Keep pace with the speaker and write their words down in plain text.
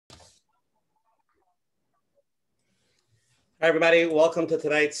Hi, everybody. Welcome to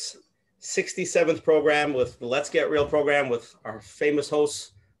tonight's 67th program with the Let's Get Real program with our famous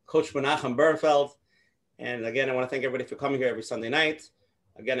host, Coach Menachem Bernfeld. And again, I want to thank everybody for coming here every Sunday night.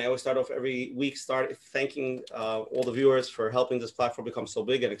 Again, I always start off every week thanking all the viewers for helping this platform become so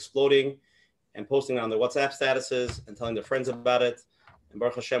big and exploding and posting it on their WhatsApp statuses and telling their friends about it. And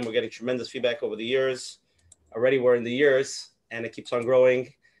Baruch Hashem, we're getting tremendous feedback over the years. Already we're in the years and it keeps on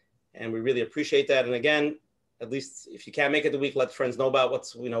growing. And we really appreciate that. And again, at least if you can't make it the week, let friends know about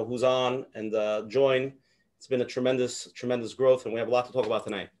who's on and join. It's been a tremendous growth, and we have a lot to talk about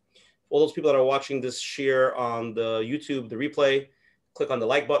tonight. All those people that are watching this share on the YouTube, the replay, click on the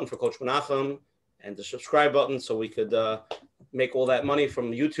like button for Coach Menachem and the subscribe button so we could make all that money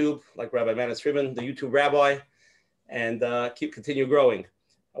from YouTube, like Rabbi Friedman, the YouTube rabbi, and continue growing.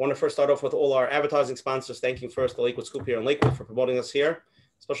 I want to first start off with all our advertising sponsors, thanking first the Lakewood Scoop here in Lakewood for promoting us here.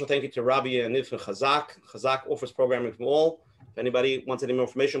 Special thank you to Rabbi and Niv from Chazak. Chazak offers programming from all. If anybody wants any more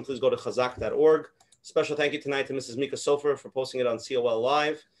information, please go to chazak.org. Special thank you tonight to Mrs. Mika Sofer for posting it on COL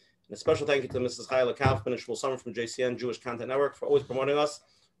Live. And a special thank you to Mrs. Chayla Kaufman and Shmuel Summer from JCN, Jewish Content Network, for always promoting us.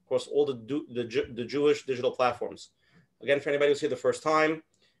 Of course, all the Jewish digital platforms. Again, for anybody who's here the first time,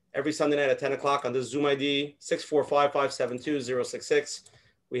 every Sunday night at 10 o'clock on this Zoom ID, 645-572-066.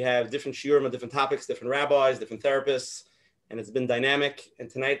 We have different shiurim on different topics, different rabbis, different therapists. And it's been dynamic. And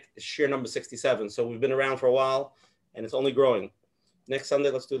tonight is share number 67. So we've been around for a while, and it's only growing. Next Sunday,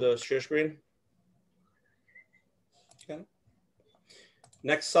 let's do the share screen. Okay.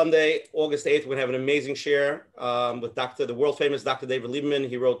 Next Sunday, August 8th, we're going to have an amazing share with the world famous Dr. David Liebman.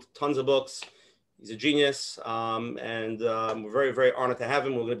 He wrote tons of books. He's a genius. And we're very, very honored to have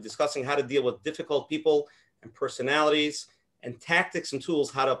him. We're going to be discussing how to deal with difficult people and personalities and tactics and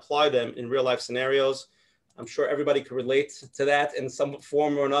tools, how to apply them in real life scenarios. I'm sure everybody could relate to that in some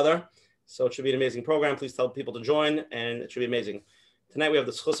form or another. So it should be an amazing program. Please tell people to join, and it should be amazing. Tonight we have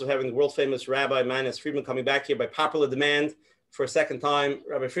the schus of having the world famous Rabbi Friedman coming back here by popular demand for a second time.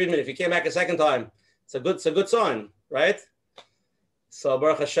 Rabbi Friedman, if you came back a second time, it's a good sign, right? So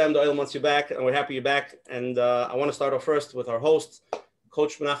Baruch Hashem, the oil wants you back, and we're happy you're back. And I want to start off first with our host,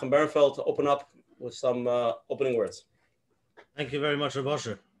 Coach Menachem Bernfeld, to open up with some opening words. Thank you very much,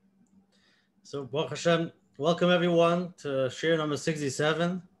 Rabbi. So Baruch Hashem, welcome everyone to share number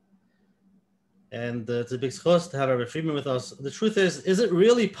 67. And it's a big schus to have Rabbi Friedman with us. The truth is it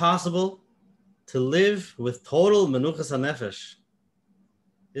really possible to live with total menuchas hanefesh?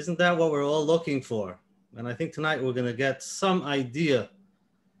 Isn't that what we're all looking for? And I think tonight we're going to get some idea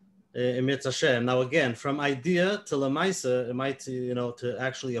in Mitz Hashem. Now again, from idea to lemaisa, it might, to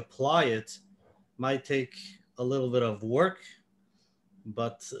actually apply it might take a little bit of work,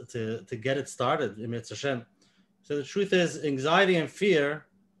 but to get it started in Mitz Hashem. So the truth is, anxiety and fear,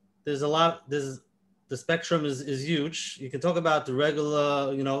 the spectrum is huge. You can talk about the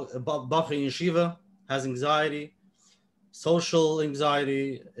regular, Bachar in yeshiva has anxiety, social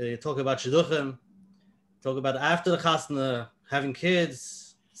anxiety. You talk about shidduchim, talk about after the chasna, having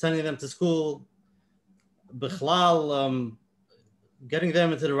kids, sending them to school, bichlal, getting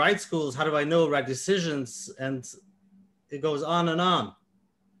them into the right schools. How do I know right decisions? And it goes on and on.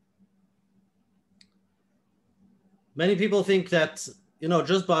 Many people think that,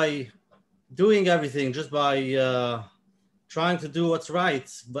 just by doing everything, just by trying to do what's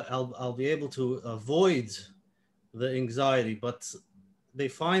right, but I'll be able to avoid the anxiety. But they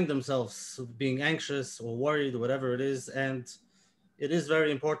find themselves being anxious or worried or whatever it is. And it is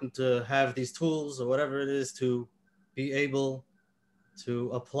very important to have these tools or whatever it is to be able to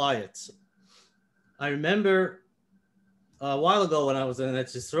apply it. I remember a while ago when I was in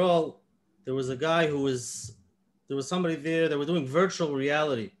Eretz Yisrael, there was a guy there was somebody there that were doing virtual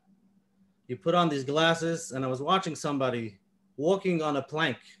reality. You put on these glasses, and I was watching somebody walking on a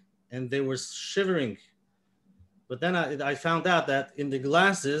plank, and they were shivering. But then I found out that in the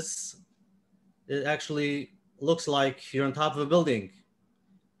glasses, it actually looks like you're on top of a building.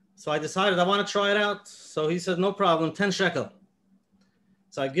 So I decided I want to try it out. So he said, no problem, 10 shekel.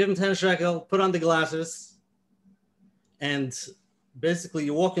 So I give him 10 shekel, put on the glasses, and basically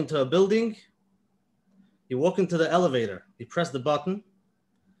you walk into a building, you walk into the elevator, you press the button,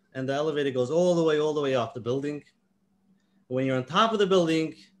 and the elevator goes all the way up the building. When you're on top of the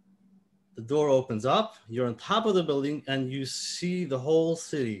building, the door opens up, you're on top of the building, and you see the whole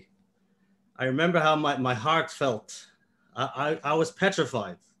city. I remember how my heart felt. I was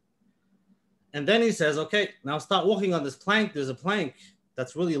petrified. And then he says, okay, now start walking on this plank. There's a plank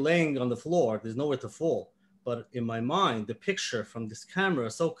that's really laying on the floor. There's nowhere to fall. But in my mind, the picture from this camera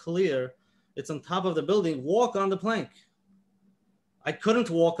is so clear. It's on top of the building. Walk on the plank. I couldn't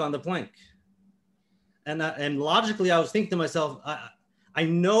walk on the plank. And logically, I was thinking to myself, I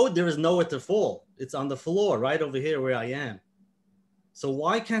know there is nowhere to fall. It's on the floor right over here where I am. So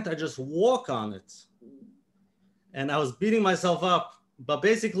why can't I just walk on it? And I was beating myself up. But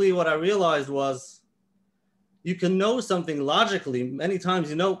basically what I realized was you can know something logically. Many times,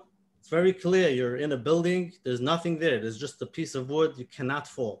 you know, it's very clear. You're in a building. There's nothing there. There's just a piece of wood. You cannot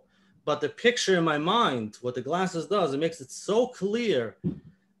fall. But the picture in my mind, what the glasses does, it makes it so clear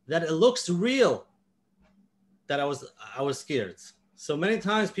that it looks real that I was scared. So many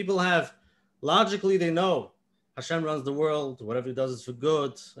times people have, logically they know Hashem runs the world, whatever he does is for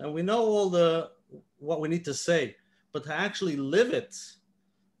good. And we know what we need to say, but to actually live it,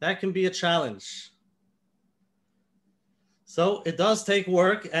 that can be a challenge. So it does take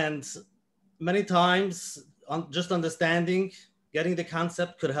work, and many times just understanding, getting the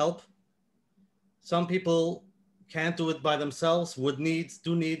concept could help. Some people can't do it by themselves,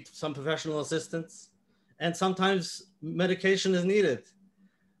 do need some professional assistance. And sometimes medication is needed.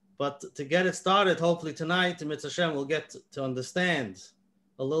 But to get it started, hopefully tonight, in Mitzvah Hashem, we'll get to understand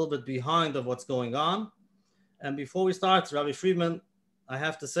a little bit behind of what's going on. And before we start, Rabbi Friedman, I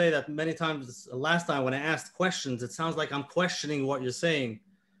have to say that many times, last time when I asked questions, it sounds like I'm questioning what you're saying.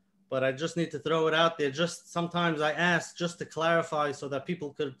 But I just need to throw it out there. Just sometimes I ask just to clarify so that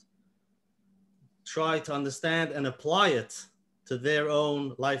people could try to understand and apply it to their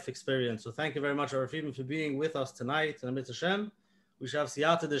own life experience. So thank you very much, Rabbi Friedman, for being with us tonight. And Mitzvah Hashem, we shall have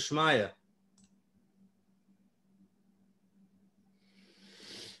Siyata Deshmaya.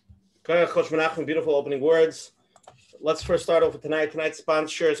 Coach Menachem, beautiful opening words. Let's first start off with tonight. Tonight's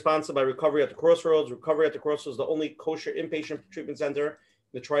sponsor is sponsored by Recovery at the Crossroads. Recovery at the Crossroads is the only kosher inpatient treatment center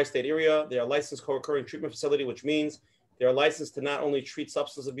in the tri-state area. They are a licensed co-occurring treatment facility, which means they are licensed to not only treat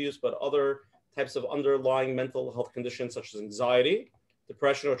substance abuse, but other types of underlying mental health conditions such as anxiety,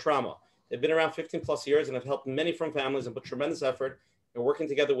 depression, or trauma. They've been around 15 plus years and have helped many from families and put tremendous effort in working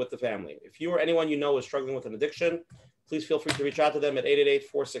together with the family. If you or anyone you know is struggling with an addiction, please feel free to reach out to them at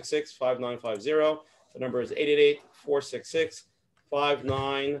 888-466-5950. The number is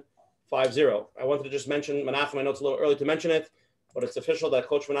 888-466-5950. I wanted to just mention Menachem. I know it's a little early to mention it, but it's official that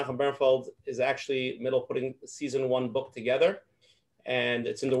Coach Menachem Bernfeld is actually putting season 1 book together. And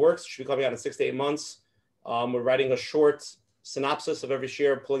it's in the works. It should be coming out in 6 to 8 months. We're writing a short synopsis of every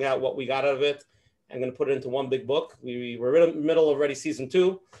share, pulling out what we got out of it, and going to put it into one big book. We're in the middle of already season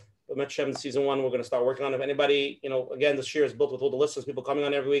 2, but Menachem season 1 we're going to start working on. If anybody, again, this share is built with all the listeners, people coming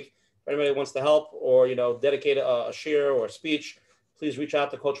on every week. If anybody wants to help or dedicate a share or a speech, please reach out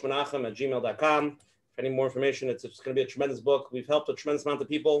to Coach Menachem at gmail.com. For any more information, it's going to be a tremendous book. We've helped a tremendous amount of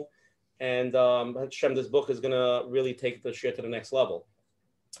people. And Hashem, this book is going to really take the share to the next level.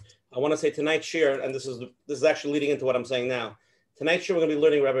 I want to say tonight's share, and this is actually leading into what I'm saying now. Tonight's share, we're going to be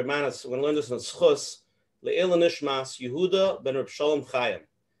learning Rabbi Manas. We're going to learn this in Schus, Le'il Nishmas Yehuda ben Reb Shalom Chaim.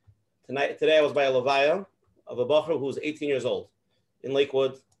 Today I was by a levaya of a bacher who was 18 years old in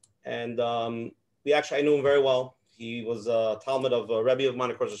Lakewood. And I knew him very well. He was a Talmud of Rabbi of mine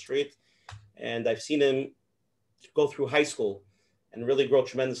across the street. And I've seen him go through high school and really grow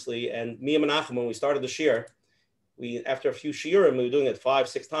tremendously. And me and Menachem, when we started the shiur, after a few shiurim, we were doing it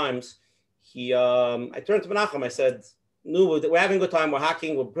 5-6 times. I turned to Menachem. I said, "No, we're having a good time. We're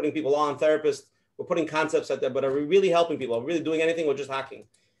hacking. We're putting people on, therapists. We're putting concepts out there. But are we really helping people? Are we really doing anything? We're just hacking."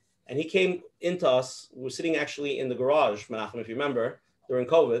 And he came into us. We were sitting actually in the garage, Menachem, if you remember, during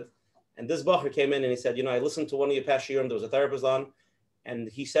COVID. And this bacher came in and he said, I listened to one of your past shiurim. There was a therapist on. And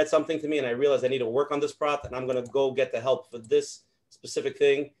he said something to me, and I realized I need to work on this prat, and I'm going to go get the help for this specific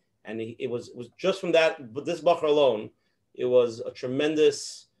thing. And it was just from that, but this bacher alone, it was a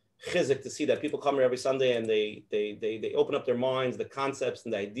tremendous chizik to see that people come here every Sunday and they open up their minds, the concepts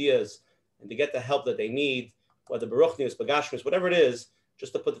and the ideas, and to get the help that they need, whether baruchnius, bagashmius, whatever it is,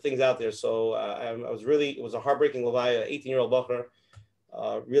 just to put the things out there. So it was a heartbreaking levaya, 18-year-old bacher.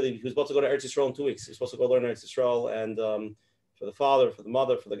 Really, he was supposed to go to Eretz Yisrael in 2 weeks. He was supposed to go learn Eretz Yisrael, and for the father, for the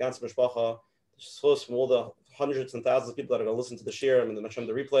mother, for the ganze mishpacha, schus from all the hundreds and thousands of people that are going to listen to the shir and the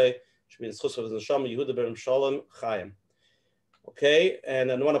replay, should be in schus of his neshama, Yehuda ben Shalom Chaim. Okay,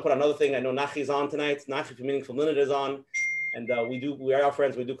 and I want to put another thing. I know Nachi's on tonight. Nachi from Meaningful Minute is on, and we are our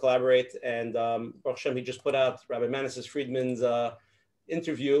friends. We do collaborate, and Baruch Hashem, he just put out Rabbi Manas Friedman's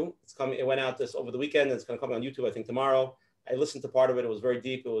interview. It went out over the weekend. It's going to come on YouTube, I think, tomorrow. I listened to part of it. It was very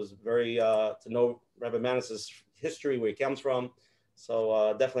deep. It was very to know Rabbi Manas's history, where he comes from.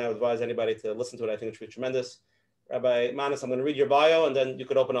 So definitely I would advise anybody to listen to it. I think it should be tremendous. Rabbi Manas, I'm going to read your bio, and then you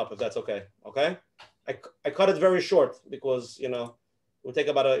could open up if that's okay. Okay? I cut it very short because, it would take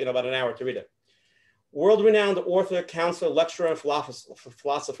about an hour to read it. World-renowned author, counselor, lecturer, and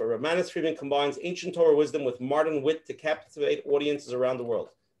philosopher, Rabbi Friedman combines ancient Torah wisdom with modern wit to captivate audiences around the world.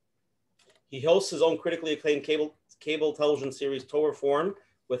 He hosts his own critically acclaimed cable television series, Torah Forum,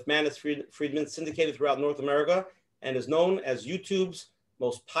 with Manis Friedman, syndicated throughout North America, and is known as YouTube's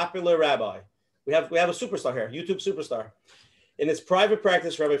most popular rabbi. We have a superstar here, YouTube superstar. In his private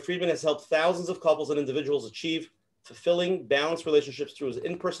practice, Rabbi Friedman has helped thousands of couples and individuals achieve fulfilling, balanced relationships through his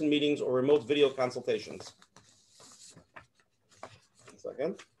in-person meetings or remote video consultations. One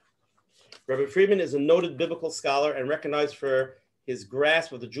second. Rabbi Friedman is a noted biblical scholar and recognized for his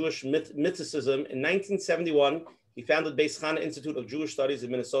grasp of the Jewish mythicism. In 1971, he founded Beis Chana Institute of Jewish Studies in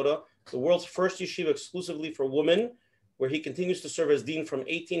Minnesota, the world's first yeshiva exclusively for women, where he continues to serve as dean from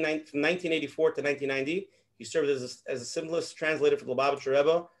 1984 to 1990. He served as a simplest translator for the Lubavitcher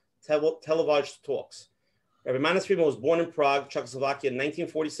Rebbe, televised talks. Rabbi Manis Friedman was born in Prague, Czechoslovakia in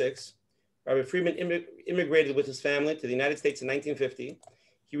 1946. Rabbi Friedman immigrated with his family to the United States in 1950.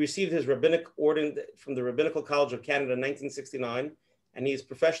 He received his rabbinic order from the Rabbinical College of Canada in 1969, and he is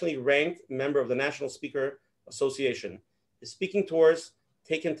professionally ranked member of the National Speaker Association. His speaking tours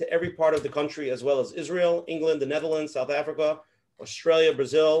take him to every part of the country, as well as Israel, England, the Netherlands, South Africa, Australia,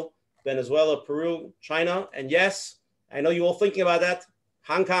 Brazil, Venezuela, Peru, China, and yes, I know you're all thinking about that,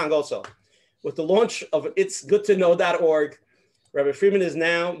 Hong Kong also. With the launch of itsgoodtoknow.org, Rabbi Friedman is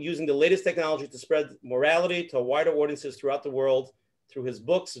now using the latest technology to spread morality to wider audiences throughout the world. Through his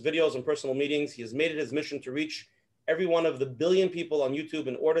books, videos, and personal meetings, he has made it his mission to reach every one of the billion people on YouTube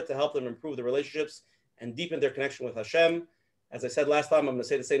in order to help them improve their relationships and deepen their connection with Hashem. As I said last time, I'm going to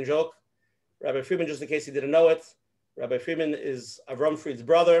say the same joke. Rabbi Friedman, just in case he didn't know it, Rabbi Friedman is Avram Fried's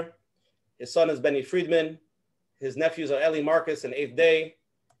brother. His son is Benny Friedman. His nephews are Eli Marcus and Eighth Day.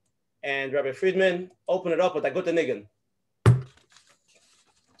 And Rabbi Friedman, open it up with a gute niggin.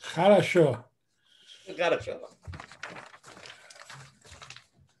 Charasho. Charasho.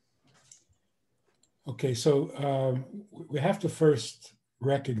 Okay, so we have to first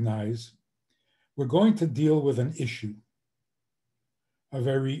recognize we're going to deal with an issue, a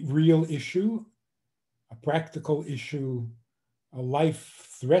very real issue, a practical issue, a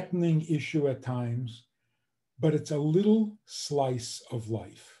life-threatening issue at times, but it's a little slice of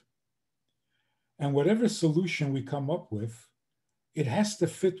life. And whatever solution we come up with, it has to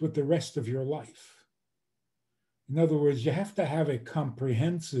fit with the rest of your life. In other words, you have to have a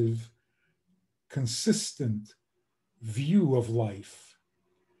comprehensive, consistent view of life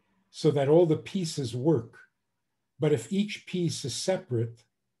so that all the pieces work. But if each piece is separate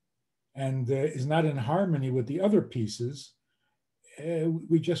and is not in harmony with the other pieces,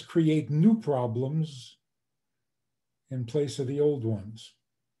 we just create new problems in place of the old ones.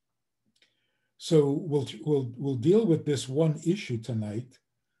 So we'll deal with this one issue tonight,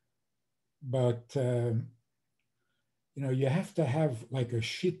 but you have to have like a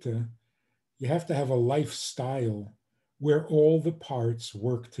shitta. You have to have a lifestyle where all the parts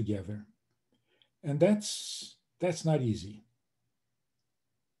work together, and that's not easy.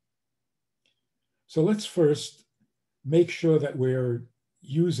 So let's first make sure that we're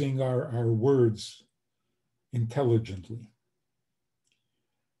using our words intelligently.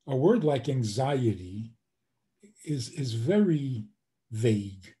 A word like anxiety is very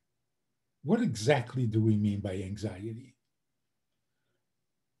vague. What exactly do we mean by anxiety?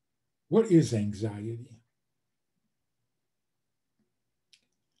 What is anxiety?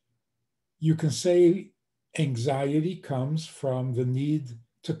 You can say anxiety comes from the need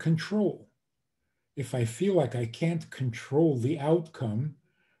to control. If I feel like I can't control the outcome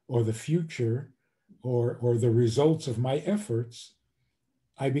or the future or the results of my efforts,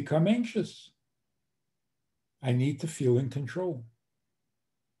 I become anxious. I need to feel in control.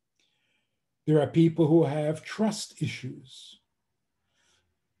 There are people who have trust issues.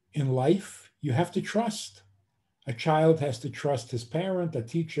 In life, you have to trust. A child has to trust his parent, a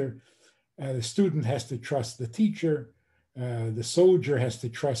teacher, the student has to trust the teacher, the soldier has to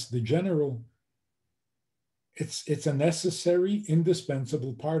trust the general. It's a necessary,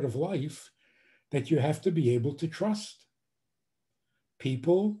 indispensable part of life that you have to be able to trust.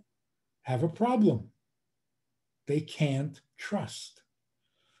 People have a problem. They can't trust.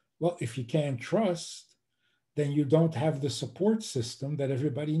 Well, if you can't trust, then you don't have the support system that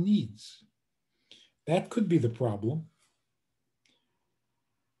everybody needs. That could be the problem.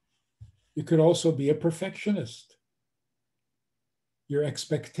 You could also be a perfectionist. Your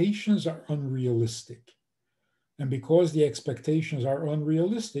expectations are unrealistic. And because the expectations are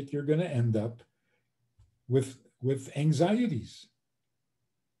unrealistic, you're going to end up with anxieties.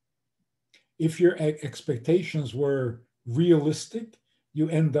 If your expectations were realistic, you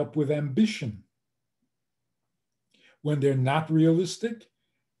end up with ambition. When they're not realistic,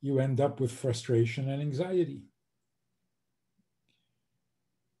 you end up with frustration and anxiety.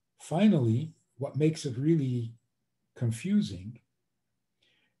 Finally, what makes it really confusing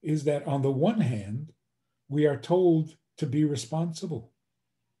is that on the one hand, we are told to be responsible.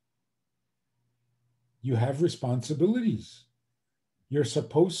 You have responsibilities. You're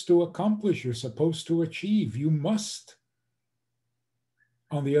supposed to accomplish, you're supposed to achieve, you must.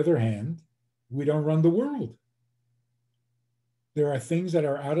 On the other hand, we don't run the world. There are things that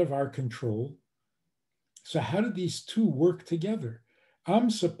are out of our control. So how do these two work together? I'm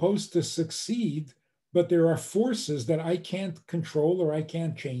supposed to succeed, but there are forces that I can't control or I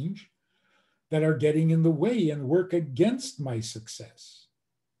can't change that are getting in the way and work against my success.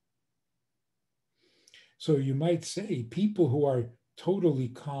 So you might say people who are totally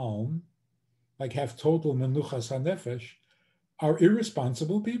calm, like have total menuchas hanefesh, are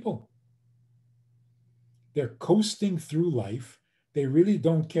irresponsible people. They're coasting through life. They really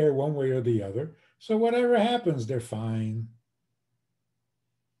don't care one way or the other. So whatever happens, they're fine.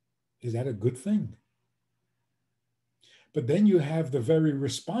 Is that a good thing? But then you have the very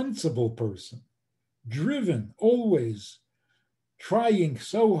responsible person, driven, always trying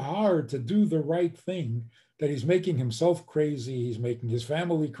so hard to do the right thing that he's making himself crazy, he's making his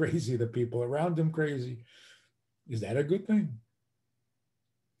family crazy, the people around him crazy. Is that a good thing?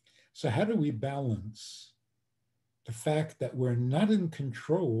 So how do we balance the fact that we're not in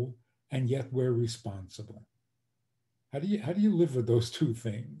control and yet we're responsible? How do you live with those two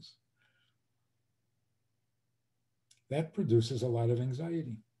things? That produces a lot of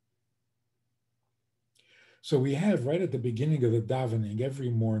anxiety. So we have right at the beginning of the davening every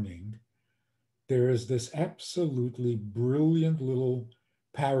morning, there is this absolutely brilliant little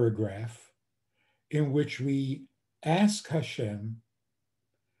paragraph in which we ask Hashem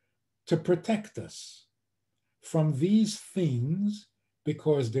to protect us from these things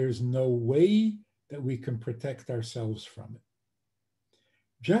because there's no way that we can protect ourselves from it.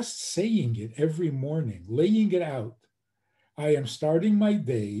 Just saying it every morning, laying it out, I am starting my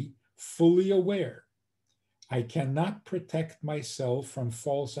day fully aware. I cannot protect myself from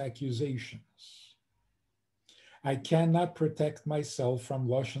false accusations. I cannot protect myself from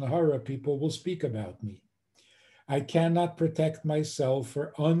lashon hara, people will speak about me. I cannot protect myself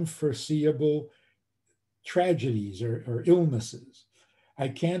for unforeseeable tragedies or illnesses. I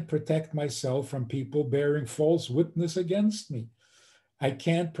can't protect myself from people bearing false witness against me. I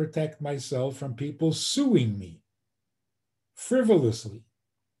can't protect myself from people suing me frivolously.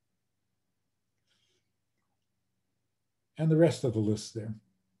 And the rest of the list there.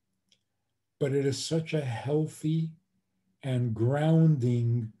 But it is such a healthy and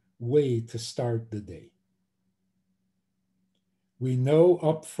grounding way to start the day. We know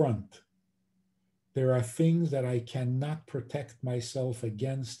up front there are things that I cannot protect myself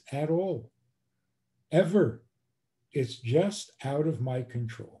against at all, ever. It's just out of my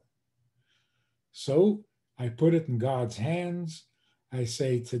control. So I put it in God's hands. I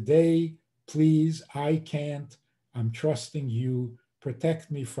say, today, please, I can't. I'm trusting you. Protect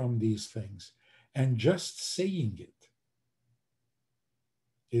me from these things. And just saying it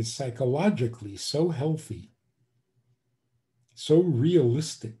is psychologically so healthy, so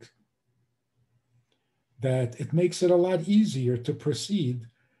realistic, that it makes it a lot easier to proceed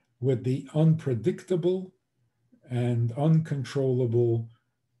with the unpredictable and uncontrollable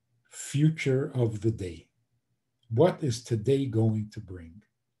future of the day. What is today going to bring?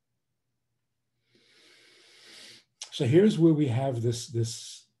 So here's where we have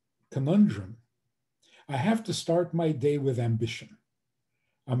this conundrum. I have to start my day with ambition.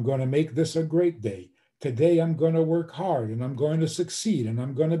 I'm going to make this a great day. Today I'm going to work hard and I'm going to succeed and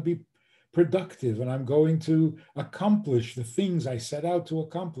I'm going to be productive and I'm going to accomplish the things I set out to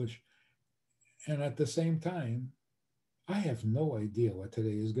accomplish. And at the same time, I have no idea what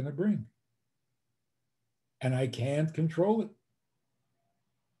today is going to bring. And I can't control it.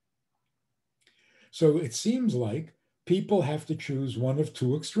 So it seems like people have to choose one of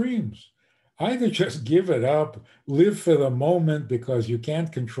two extremes. Either just give it up, live for the moment because you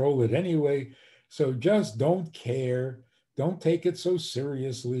can't control it anyway. So just don't care, don't take it so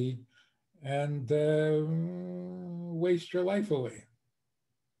seriously, and waste your life away.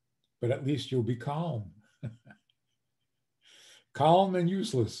 But at least you'll be calm. Calm and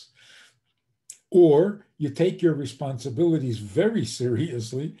useless. Or you take your responsibilities very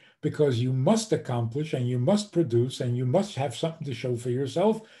seriously because you must accomplish and you must produce and you must have something to show for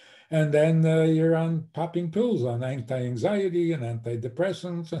yourself. And then you're on popping pills on anti-anxiety and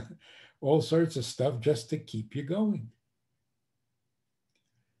antidepressants, all sorts of stuff just to keep you going.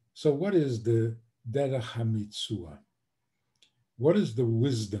 So what is the derech hamitzua? What is the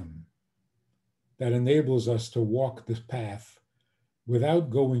wisdom that enables us to walk this path without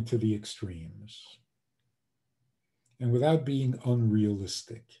going to the extremes and without being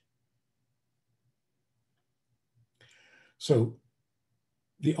unrealistic? So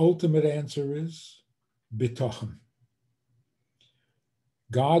the ultimate answer is bitochen.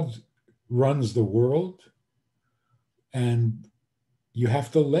 God runs the world, and you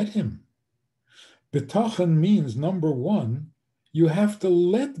have to let him. Bitochen means, number one, you have to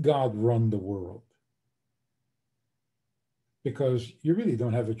let God run the world, because you really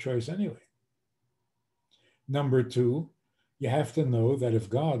don't have a choice anyway. Number two, you have to know that if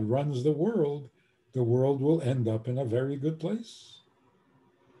God runs the world will end up in a very good place,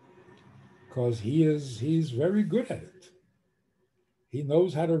 because he's very good at it. He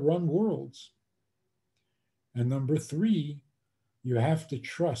knows how to run worlds. And number three, you have to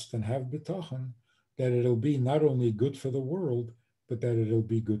trust and have bitochen that it'll be not only good for the world, but that it'll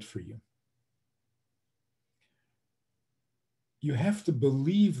be good for you. You have to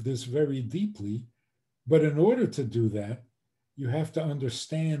believe this very deeply, but in order to do that, you have to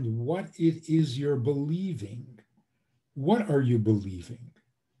understand what it is you're believing. What are you believing?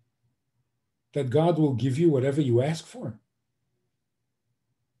 That God will give you whatever you ask for?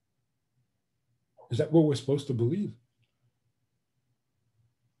 Is that what we're supposed to believe?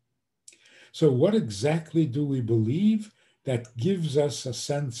 So what exactly do we believe that gives us a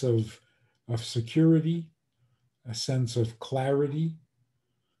sense of security, a sense of clarity,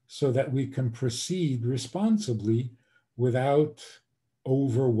 so that we can proceed responsibly without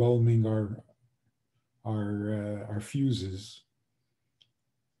overwhelming our fuses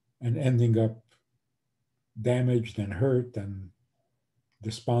and ending up damaged and hurt and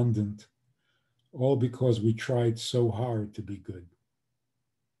despondent, all because we tried so hard to be good?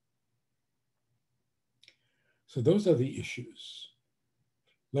 So those are the issues.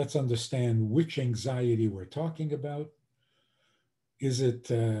 Let's understand which anxiety we're talking about. Is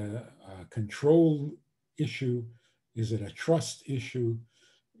it a control issue? Is it a trust issue?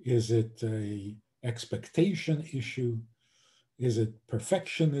 Is it a expectation issue? Is it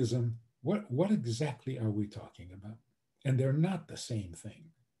perfectionism? What exactly are we talking about? And they're not the same thing.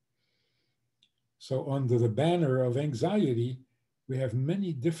 So under the banner of anxiety, we have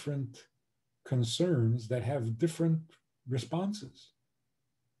many different concerns that have different responses.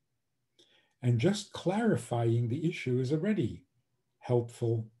 And just clarifying the issue is already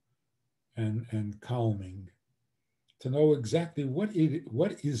helpful and calming, to know exactly what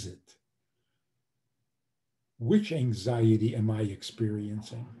is it? Which anxiety am I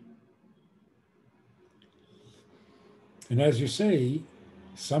experiencing? And as you say,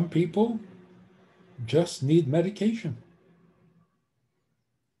 some people just need medication.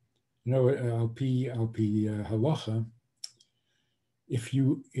 You know, al-pi halacha, if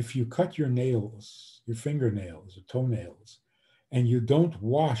you cut your nails, your fingernails or toenails, and you don't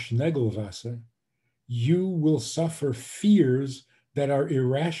wash negelwasser, you will suffer fears that are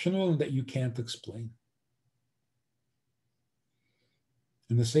irrational and that you can't explain.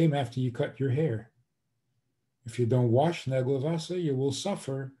 And the same after you cut your hair. If you don't wash negelwasser, you will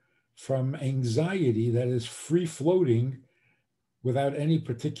suffer from anxiety that is free-floating without any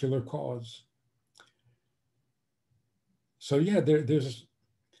particular cause. So yeah,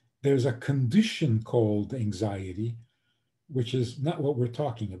 there's a condition called anxiety, which is not what we're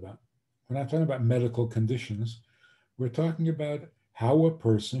talking about. We're not talking about medical conditions. We're talking about how a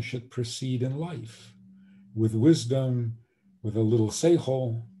person should proceed in life with wisdom, with a little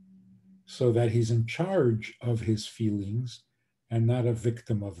seichel, so that he's in charge of his feelings and not a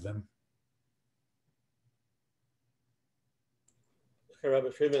victim of them. Okay,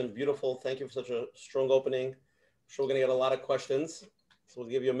 Rabbi Friedman, beautiful. Thank you for such a strong opening. I'm sure we're going to get a lot of questions, so we'll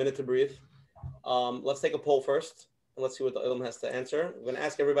give you a minute to breathe. Let's take a poll first, and let's see what the Ilm has to answer. We're going to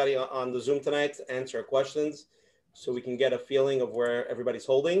ask everybody on the Zoom tonight to answer questions so we can get a feeling of where everybody's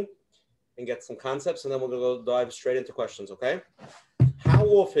holding and get some concepts, and then we'll go dive straight into questions, okay? How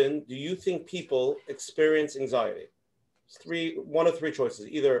often do you think people experience anxiety? It's one of three choices,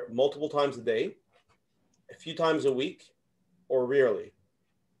 either multiple times a day, a few times a week, or rarely.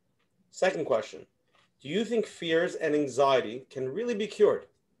 Second question, do you think fears and anxiety can really be cured?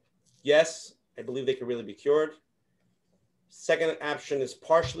 Yes, I believe they can really be cured. Second option is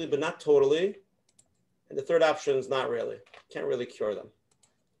partially, but not totally. And the third option is not really. Can't really cure them.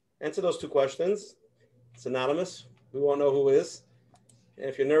 Answer those two questions. It's anonymous. We won't know who is. And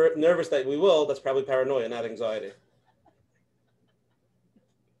if you're nervous that we will, that's probably paranoia, not anxiety.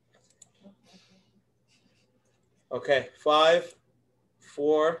 Okay, 5,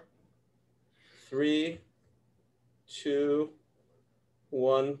 4, 3, 2,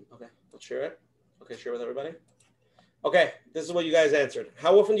 one. Okay, let's share it. Okay, share with everybody. Okay, this is what you guys answered.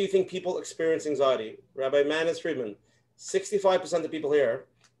 How often do you think people experience anxiety? Rabbi Friedman, 65% of people here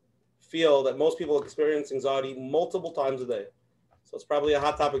feel that most people experience anxiety multiple times a day. So it's probably a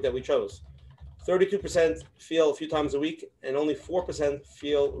hot topic that we chose. 32% feel a few times a week, and only 4%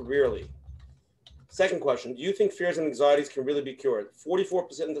 feel rarely. Second question, do you think fears and anxieties can really be cured?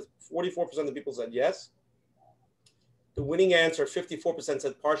 44% of people said yes. The winning answer, 54%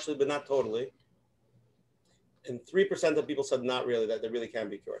 said partially, but not totally. And 3% of people said not really, that they really can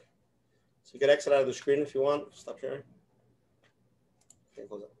be cured. So you can exit out of the screen if you want. Stop sharing. Okay,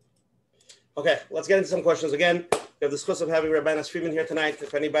 close up. Okay, let's get into some questions. Again, we have the discuss of having Rabbi Friedman here tonight.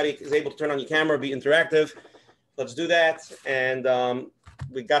 If anybody is able to turn on your camera, be interactive, let's do that. And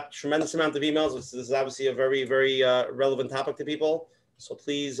we got a tremendous amount of emails. This is obviously a very, very relevant topic to people. So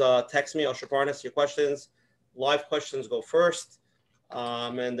please text me, Osher Parnas, your questions. Live questions go first.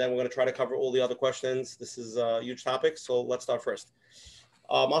 And then we're going to try to cover all the other questions. This is a huge topic, so let's start first.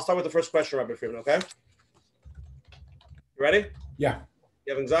 I'll start with the first question, Rabbi Friedman, okay? You ready? Yeah.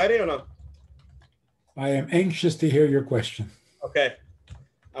 You have anxiety or no? I am anxious to hear your question. Okay.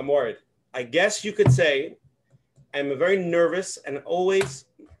 I'm worried. I guess you could say I'm very nervous and always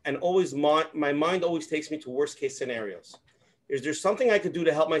my mind always takes me to worst case scenarios. Is there something I could do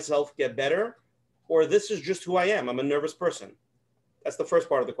to help myself get better? Or this is just who I am? I'm a nervous person. That's the first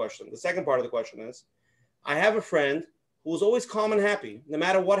part of the question. The second part of the question is, I have a friend who's always calm and happy, no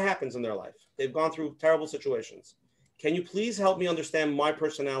matter what happens in their life. They've gone through terrible situations. Can you please help me understand my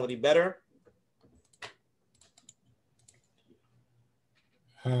personality better?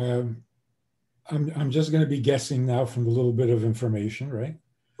 I'm just going to be guessing now from the little bit of information, right?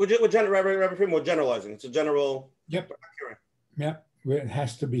 We're generalizing. It's a general. Yep. Yeah, it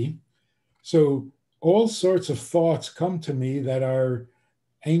has to be. So all sorts of thoughts come to me that are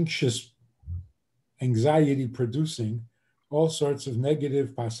anxious, anxiety producing, all sorts of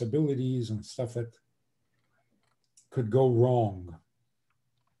negative possibilities and stuff that could go wrong.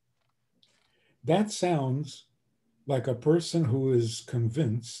 That sounds like a person who is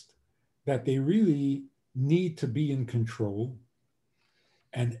convinced that they really need to be in control,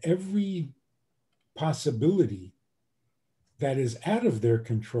 and every possibility that is out of their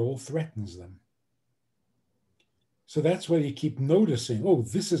control threatens them. So that's why you keep noticing, oh,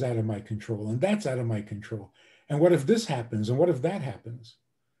 this is out of my control, and that's out of my control. And what if this happens? And what if that happens?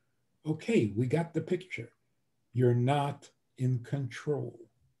 Okay, we got the picture. You're not in control.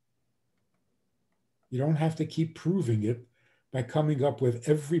 You don't have to keep proving it by coming up with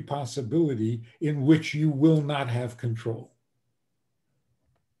every possibility in which you will not have control.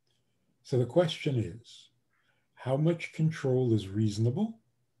 So the question is, how much control is reasonable?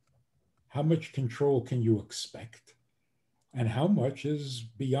 How much control can you expect? And how much is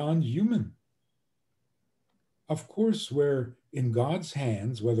beyond human? Of course, we're in God's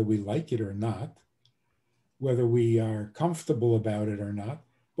hands, whether we like it or not, whether we are comfortable about it or not,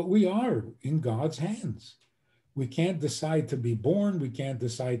 but we are in God's hands. We can't decide to be born. We can't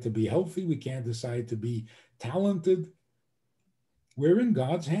decide to be healthy. We can't decide to be talented. We're in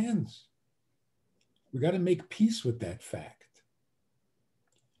God's hands. We got to make peace with that fact.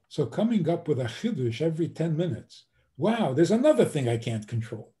 So coming up with a chiddush every 10 minutes, wow, there's another thing I can't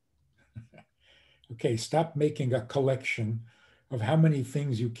control. Okay, stop making a collection of how many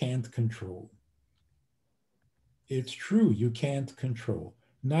things you can't control. It's true, you can't control.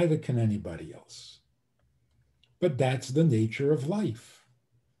 Neither can anybody else. But that's the nature of life.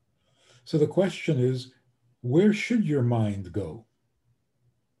 So the question is, where should your mind go?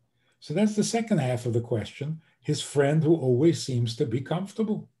 So that's the second half of the question. His friend who always seems to be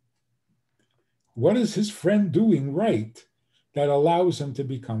comfortable. What is his friend doing right that allows him to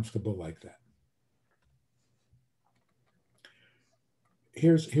be comfortable like that?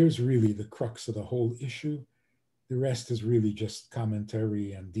 Here's really the crux of the whole issue. The rest is really just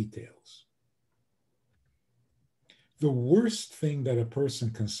commentary and details. The worst thing that a person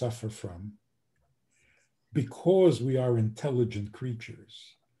can suffer from, because we are intelligent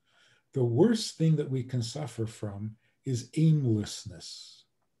creatures, the worst thing that we can suffer from is aimlessness.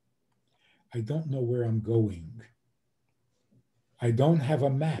 I don't know where I'm going. I don't have a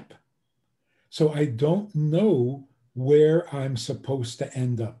map. So I don't know where I'm supposed to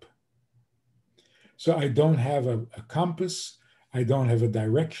end up. So I don't have a compass. I don't have a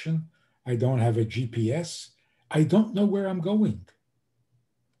direction. I don't have a GPS. I don't know where I'm going.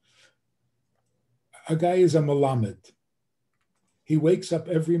 A guy is a melamed. He wakes up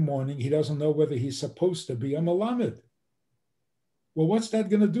every morning. He doesn't know whether he's supposed to be a melamed. Well, what's that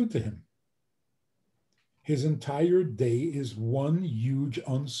going to do to him? His entire day is one huge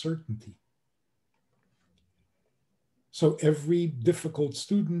uncertainty. So every difficult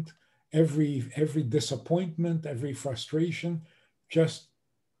student, every disappointment, every frustration just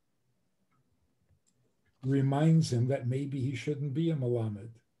reminds him that maybe he shouldn't be a Melamed.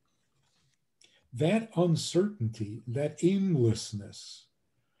 That uncertainty, that aimlessness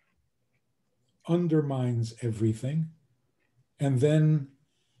undermines everything. And then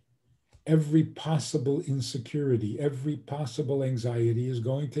every possible insecurity, every possible anxiety is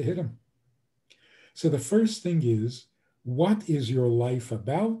going to hit him. So the first thing is, what is your life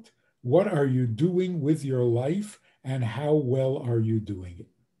about? What are you doing with your life? And how well are you doing it?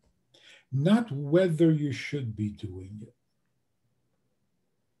 Not whether you should be doing it.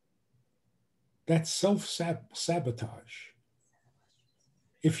 That's self-sabotage.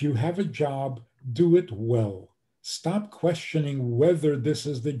 If you have a job, do it well. Stop questioning whether this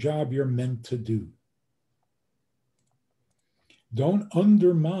is the job you're meant to do. Don't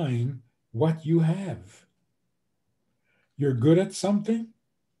undermine what you have. You're good at something?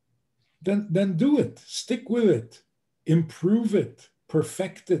 Then do it. Stick with it. Improve it.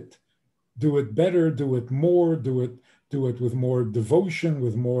 Perfect it. Do it better. Do it more. Do it with more devotion,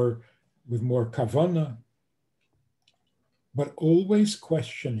 with more kavanah. But always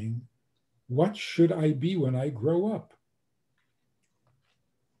questioning, what should I be when I grow up?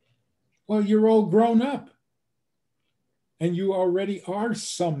 Well, you're all grown up. And you already are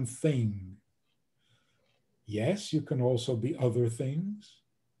something. Yes, you can also be other things.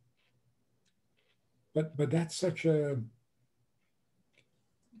 But that's such a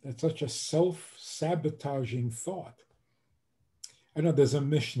self-sabotaging thought. I know there's a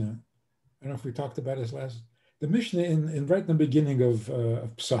Mishnah. I don't know if we talked about this last. The Mishnah in right in the beginning of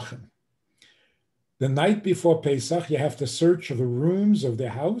Pesachim. The night before Pesach, you have to search the rooms of the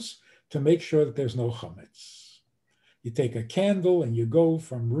house to make sure that there's no chametz. You take a candle and you go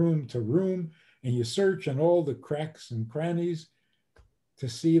from room to room and you search in all the cracks and crannies to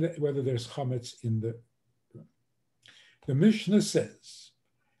see whether there's chametz in the room. The Mishnah says,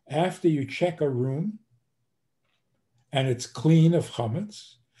 after you check a room and it's clean of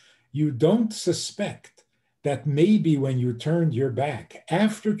chametz, you don't suspect that maybe when you turned your back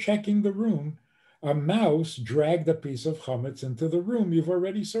after checking the room, a mouse dragged a piece of chametz into the room you've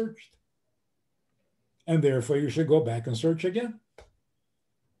already searched. And therefore you should go back and search again.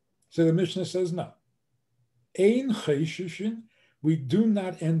 So the Mishnah says no. Ein chayshishin, we do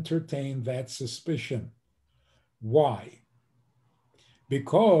not entertain that suspicion. Why?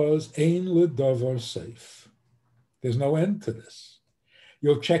 Because ein ledavar safe. There's no end to this.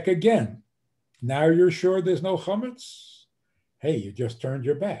 You'll check again. Now you're sure there's no chametz? Hey, you just turned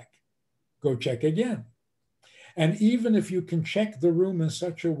your back. Go check again. And even if you can check the room in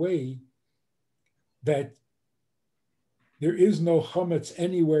such a way that there is no chametz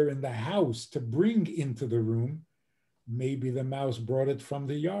anywhere in the house to bring into the room, maybe the mouse brought it from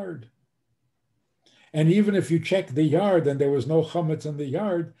the yard. And even if you check the yard and there was no chametz in the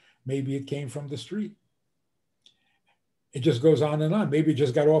yard, maybe it came from the street. It just goes on and on. Maybe it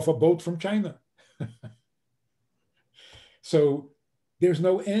just got off a boat from China. So there's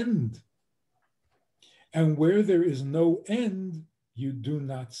no end. And where there is no end, you do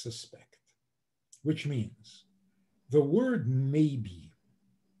not suspect. Which means the word maybe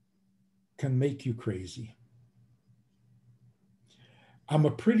can make you crazy. I'm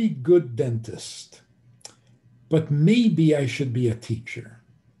a pretty good dentist, but maybe I should be a teacher.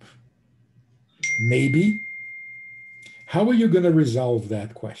 Maybe. How are you going to resolve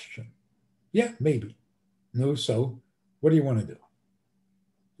that question? Yeah, maybe. No, so what do you want to do?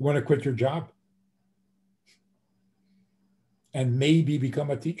 You want to quit your job? And maybe become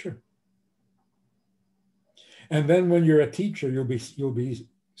a teacher? And then when you're a teacher, you'll be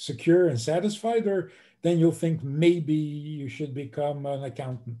secure and satisfied, or then you'll think maybe you should become an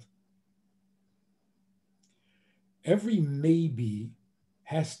accountant. Every maybe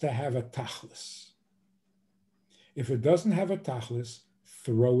has to have a tachlis. If it doesn't have a tachlis,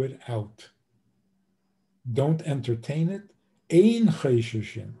 throw it out. Don't entertain it. Ein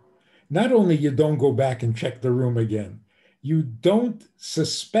chayshishin. Not only you don't go back and check the room again, you don't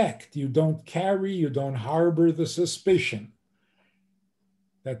suspect, you don't carry, you don't harbor the suspicion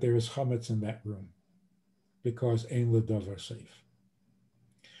that there is chametz in that room, because ein ledavar safe.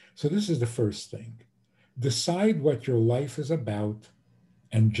 So this is the first thing. Decide what your life is about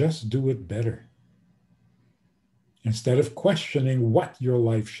and just do it better, instead of questioning what your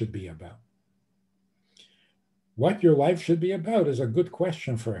life should be about. What your life should be about is a good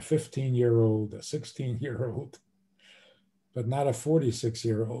question for a 15-year-old, a 16-year-old, but not a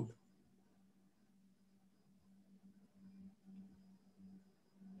 46-year-old.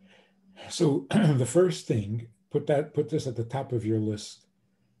 So the first thing, put this at the top of your list.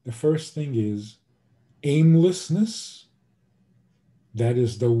 The first thing is aimlessness. That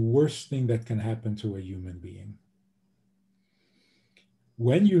is the worst thing that can happen to a human being.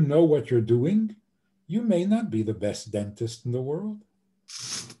 When you know what you're doing, you may not be the best dentist in the world.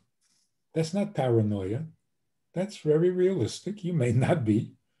 That's not paranoia. That's very realistic. You may not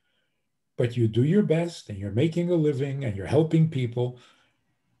be, but you do your best and you're making a living and you're helping people.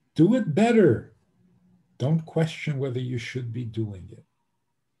 Do it better. Don't question whether you should be doing it.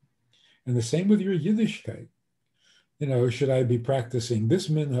 And the same with your Yiddishkeit. You know, should I be practicing this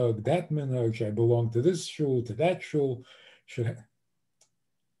minhag, that minhag? Should I belong to this shul, to that shul?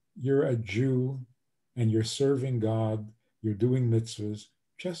 You're a Jew and you're serving God. You're doing mitzvahs.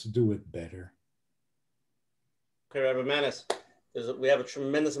 Just do it better. Okay, Rabbi Manis, we have a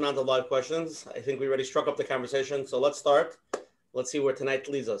tremendous amount of live questions. I think we already struck up the conversation. So let's start. Let's see where tonight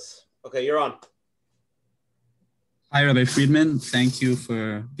leads us. Okay, you're on. Hi, Rabbi Friedman. Thank you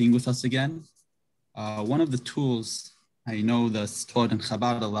for being with us again. One of the tools I know that's taught in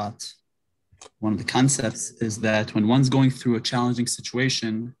Chabad a lot, one of the concepts is that when one's going through a challenging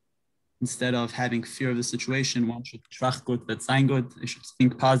situation, instead of having fear of the situation, one should trach gut sein gut. They should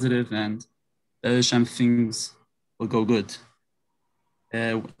think positive, and things will go good.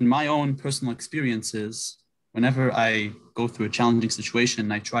 In my own personal experiences, whenever I go through a challenging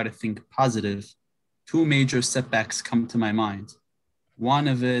situation, I try to think positive. Two major setbacks come to my mind. One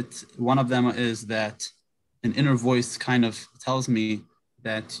of them is that an inner voice kind of tells me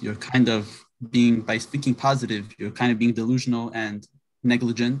that you're kind of by speaking positive, you're kind of being delusional and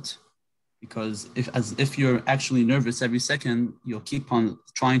negligent, because if you're actually nervous every second, you'll keep on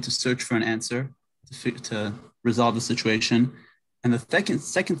trying to search for an answer to resolve the situation. And the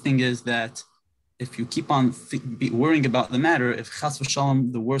second thing is that if you keep on worrying about the matter, if chas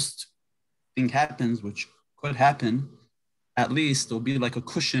v'shalom, the worst thing happens, which could happen, at least there'll be like a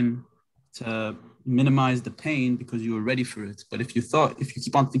cushion to minimize the pain because you were ready for it. But if you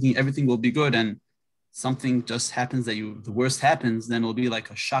keep on thinking everything will be good and something just happens the worst happens, then it'll be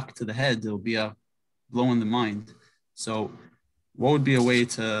like a shock to the head. It'll be a blow in the mind. So what would be a way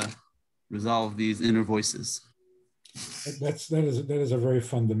to resolve these inner voices? That is a very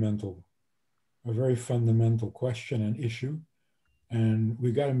fundamental question and issue. And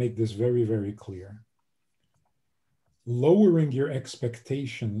we've got to make this very, very clear. Lowering your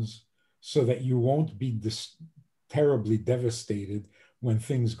expectations so that you won't be terribly devastated when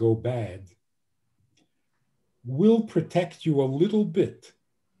things go bad will protect you a little bit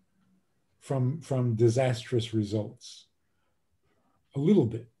from disastrous results. A little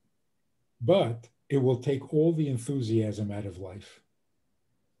bit. But it will take all the enthusiasm out of life.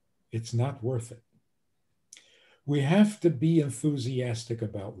 It's not worth it. We have to be enthusiastic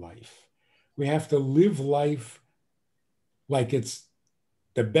about life. We have to live life like it's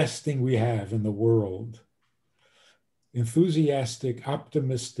the best thing we have in the world. Enthusiastic,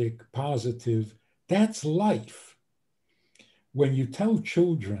 optimistic, positive, that's life. When you tell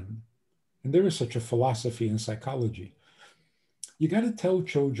children, and there is such a philosophy in psychology, you got to tell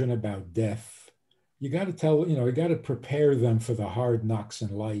children about death. You got to prepare them for the hard knocks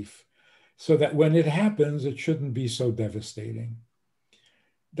in life so that when it happens, it shouldn't be so devastating.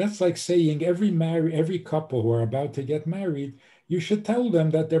 That's like saying every couple who are about to get married, you should tell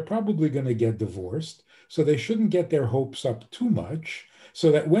them that they're probably going to get divorced, so they shouldn't get their hopes up too much,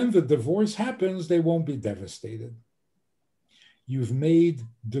 so that when the divorce happens, they won't be devastated. You've made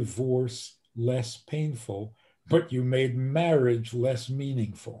divorce less painful, but you made marriage less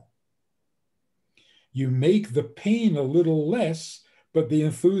meaningful. You make the pain a little less, but the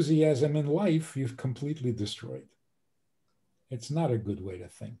enthusiasm in life you've completely destroyed. It's not a good way to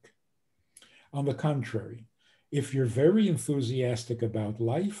think. On the contrary, if you're very enthusiastic about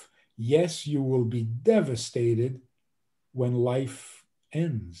life, yes, you will be devastated when life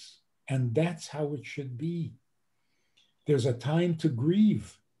ends. And that's how it should be. There's a time to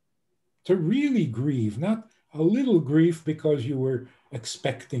grieve, to really grieve, not a little grief because you were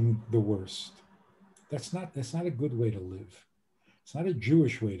expecting the worst. That's not a good way to live. It's not a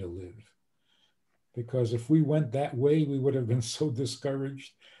Jewish way to live. Because if we went that way, we would have been so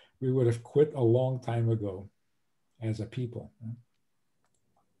discouraged, we would have quit a long time ago as a people.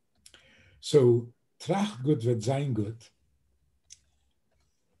 So, trach gut wird sein gut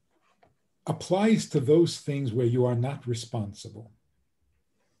applies to those things where you are not responsible.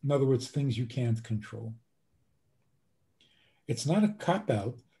 In other words, things you can't control. It's not a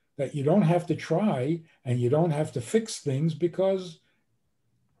cop-out that you don't have to try and you don't have to fix things because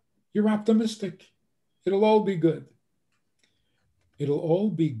you're optimistic. It'll all be good. it'll all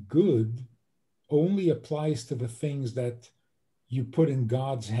be good, only applies to the things that you put in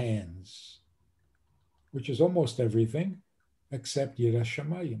God's hands, which is almost everything except Yiras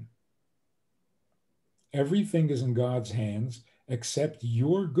Shamayim. Everything is in God's hands except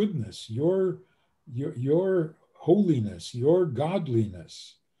your goodness, your holiness, your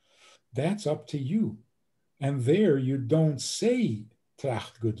godliness. That's up to you. And there you don't say,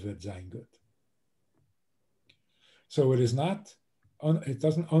 Tracht gut wird sein gut. So it is not, it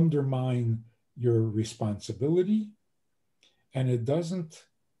doesn't undermine your responsibility, and it doesn't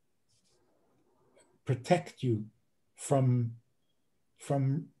protect you from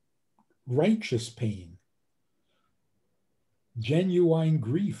righteous pain, genuine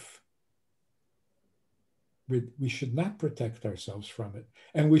grief. We should not protect ourselves from it,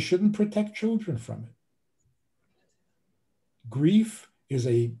 and we shouldn't protect children from it. Grief is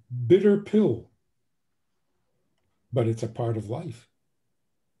a bitter pill, but it's a part of life.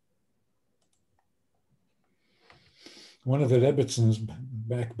 One of the Rebbitzins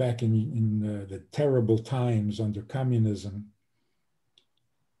back in the terrible times under communism,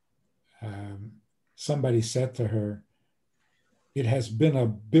 somebody said to her, "It has been a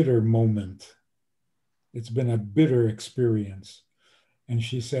bitter moment. It's been a bitter experience." And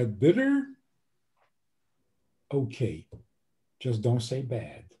she said, "Bitter? Okay, just don't say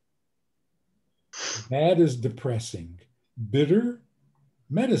bad. Bad is depressing. Bitter?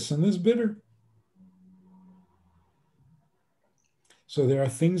 Medicine is bitter." So there are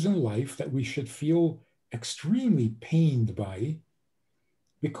things in life that we should feel extremely pained by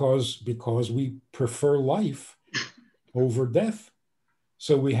because we prefer life over death.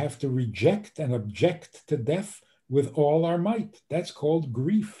 So we have to reject and object to death with all our might. That's called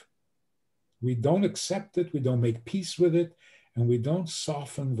grief. We don't accept it, we don't make peace with it, and we don't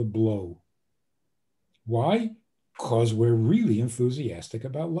soften the blow. Why? Because we're really enthusiastic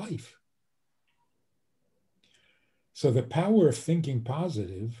about life. So the power of thinking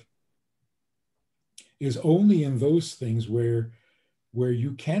positive is only in those things where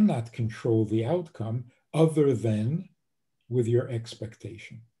you cannot control the outcome other than with your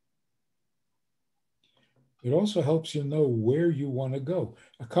expectation. It also helps you know where you want to go.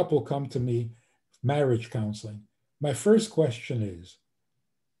 A couple come to me, marriage counseling. My first question is,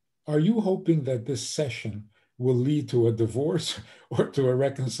 are you hoping that this session will lead to a divorce or to a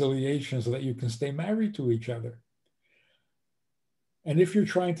reconciliation so that you can stay married to each other? And if you're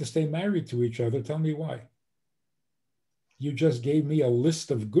trying to stay married to each other, tell me why. You just gave me a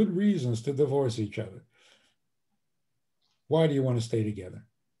list of good reasons to divorce each other. Why do you want to stay together?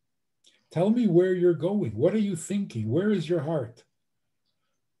 Tell me where you're going. What are you thinking? Where is your heart?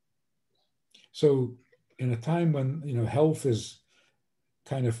 So in a time when health is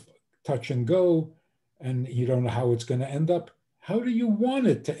kind of touch and go, and you don't know how it's going to end up, how do you want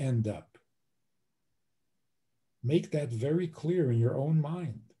it to end up? Make that very clear in your own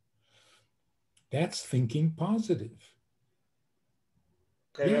mind. That's thinking positive.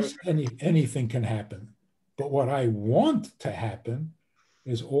 Okay, yes, anything can happen. But what I want to happen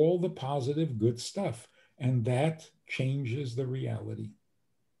is all the positive, good stuff. And that changes the reality.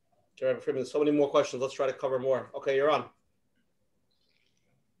 Rabbi Friedman, so many more questions. Let's try to cover more. Okay, you're on.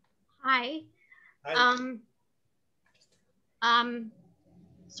 Hi.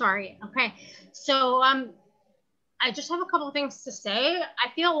 Sorry. Okay. So I just have a couple of things to say. I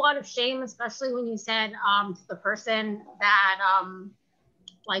feel a lot of shame, especially when you said to the person that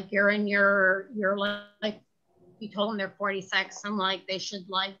like you're in your like you told them they're 46 and like they should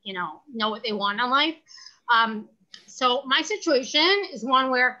like know what they want in life. So my situation is one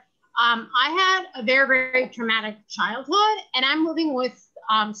where I had a very, very traumatic childhood, and I'm living with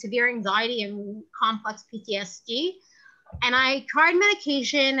severe anxiety and complex PTSD. And I tried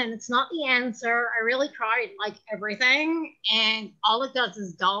medication, and it's not the answer. I really tried like everything, and all it does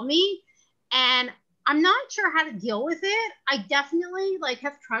is dull me. And I'm not sure how to deal with it. I definitely like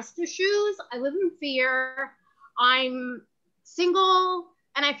have trust issues. I live in fear. I'm single,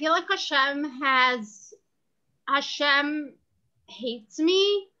 and I feel like Hashem hates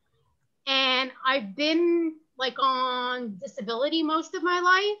me. And I've been like on disability most of my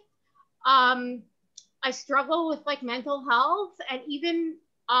life. I struggle with like mental health, and even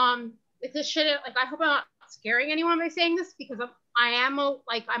like this shit. Like I hope I'm not scaring anyone by saying this because I'm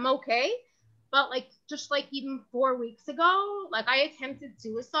okay. But like just like even 4 weeks ago, like I attempted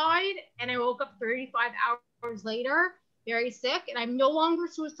suicide, and I woke up 35 hours later, very sick, and I'm no longer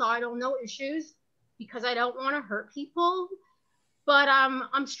suicidal, no issues, because I don't want to hurt people. But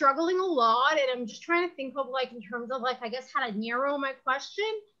I'm struggling a lot, and I'm just trying to think of like in terms of like I guess how to narrow my question.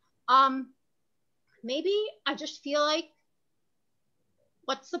 Maybe I just feel like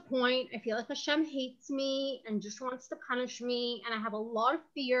what's the point? I feel like Hashem hates me and just wants to punish me, and I have a lot of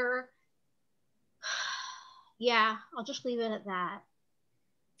fear. Yeah, I'll just leave it at that.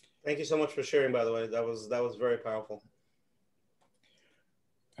 Thank you so much for sharing, by the way. That was very powerful.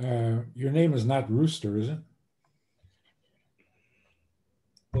 Your name is not Rooster, is it?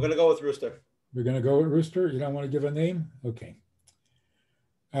 We're going to go with Rooster. We're going to go with Rooster? You don't want to give a name? Okay.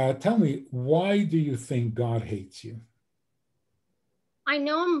 Tell me, why do you think God hates you? I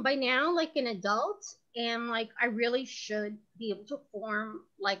know I'm by now like an adult, and like I really should be able to form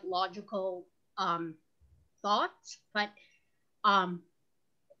like logical thoughts, but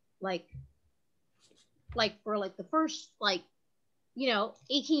like for like the first 18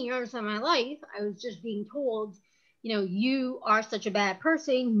 years of my life, I was just being told, you are such a bad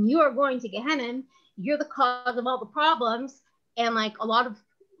person, you are going to Gehenna, you're the cause of all the problems, and like a lot of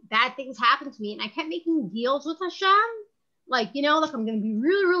bad things happened to me, and I kept making deals with Hashem, like I'm gonna be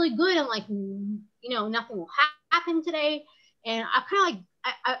really, really good, and like nothing will happen today. And I kind of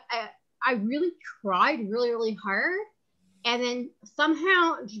like I really tried really, really hard, and then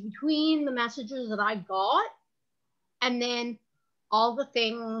somehow between the messages that I got and then all the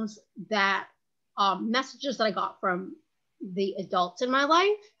things that messages that I got from the adults in my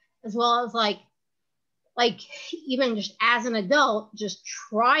life, as well as like even just as an adult, just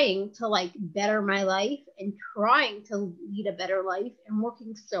trying to like better my life and trying to lead a better life and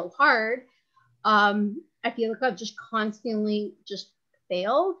working so hard, I feel like I've just constantly just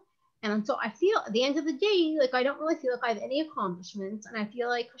failed. And so I feel at the end of the day, like I don't really feel like I have any accomplishments, and I feel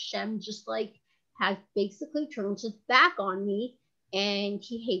like Hashem just like has basically turned his back on me, and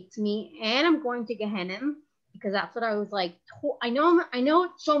he hates me, and I'm going to Gehenna, because that's what I was like. I know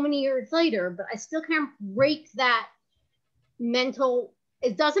it's so many years later, but I still can't break that mental.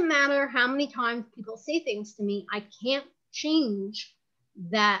 It doesn't matter how many times people say things to me, I can't change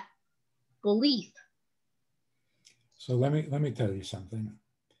that belief. So let me tell you something.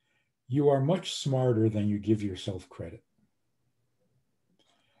 You are much smarter than you give yourself credit.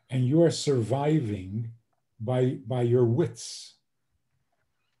 And you are surviving by your wits,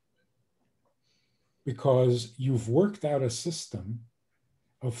 because you've worked out a system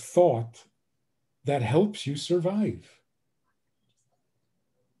of thought that helps you survive.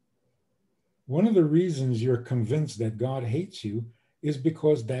 One of the reasons you're convinced that God hates you is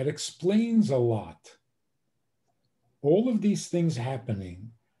because that explains a lot. All of these things happening,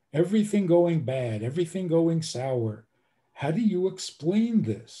 everything going bad, everything going sour, how do you explain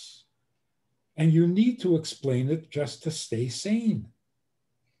this? And you need to explain it just to stay sane.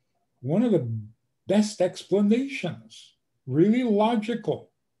 One of the best explanations, really logical,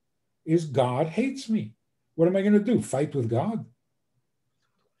 is God hates me. What am I going to do? Fight with God?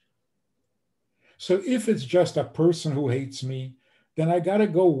 So if it's just a person who hates me, then I got to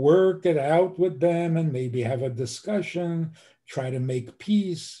go work it out with them and maybe have a discussion, try to make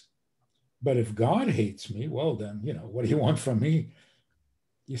peace. But if God hates me, well then, what do you want from me?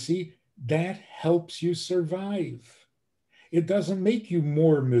 You see, that helps you survive. It doesn't make you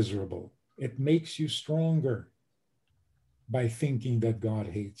more miserable. It makes you stronger by thinking that God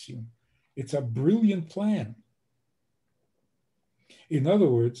hates you. It's a brilliant plan. In other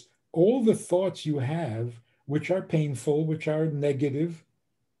words, all the thoughts you have, which are painful, which are negative,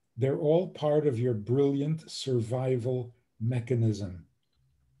 they're all part of your brilliant survival mechanism.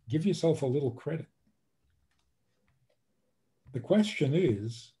 Give yourself a little credit. The question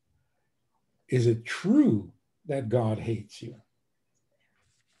is it true that God hates you?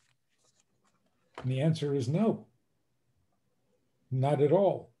 And the answer is no, not at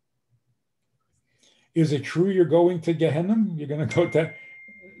all. Is it true you're going to Gehenna? You're going to go to...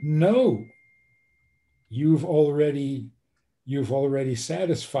 No. You've already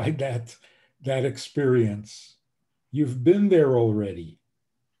satisfied that experience. You've been there already.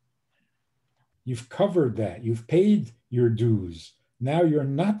 You've covered that. You've paid your dues. Now you're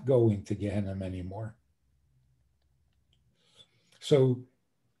not going to Gehenna anymore. So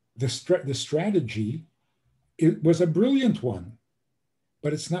the strategy, it was a brilliant one,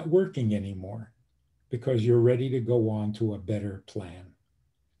 but it's not working anymore because you're ready to go on to a better plan.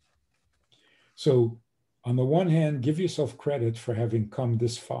 So on the one hand, give yourself credit for having come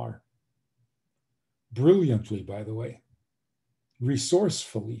this far. Brilliantly, by the way.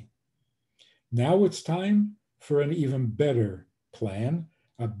 Resourcefully. Now it's time for an even better plan,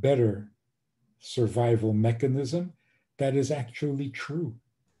 a better survival mechanism that is actually true.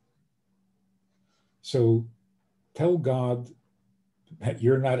 So tell God that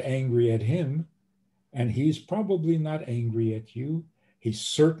you're not angry at him, and he's probably not angry at you. He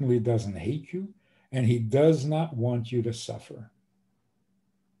certainly doesn't hate you, and he does not want you to suffer.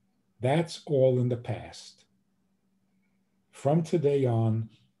 That's all in the past. From today on,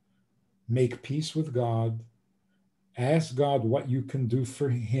 make peace with God. Ask God what you can do for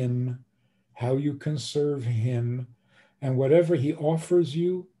him, how you can serve him, and whatever he offers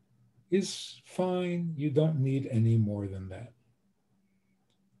you is fine. You don't need any more than that.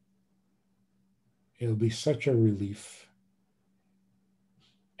 It'll be such a relief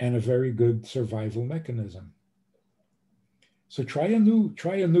and a very good survival mechanism. So try a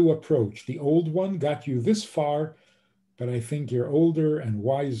new approach. The old one got you this far, but I think you're older and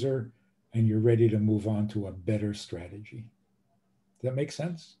wiser and you're ready to move on to a better strategy. Does that make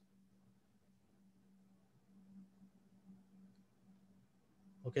sense?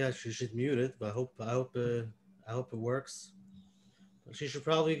 Okay, she should mute it, but I hope it works. She should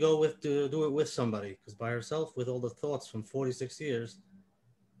probably go do it with somebody, because by herself, with all the thoughts from 46 years,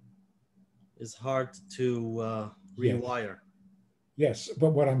 is hard to rewire. Yes, but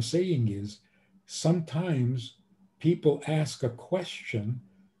what I'm saying is sometimes people ask a question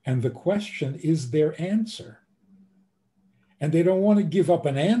and the question is their answer. And they don't want to give up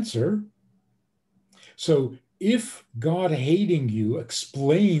an answer. So if God hating you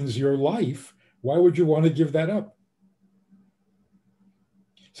explains your life, why would you want to give that up?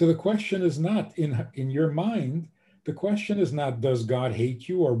 So the question is not in your mind, the question is not, does God hate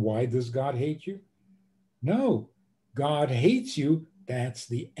you or why does God hate you? No, God hates you. That's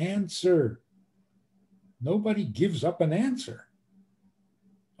the answer. Nobody gives up an answer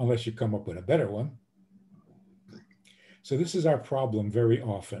unless you come up with a better one. So this is our problem very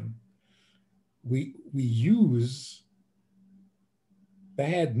often. We use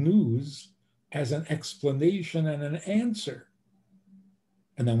bad news as an explanation and an answer.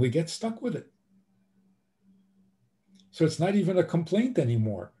 And then we get stuck with it. So it's not even a complaint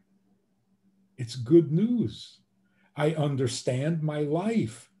anymore. It's good news. I understand my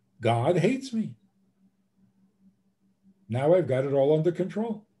life. God hates me. Now I've got it all under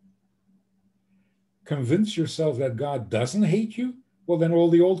control. Convince yourself that God doesn't hate you. Well, then all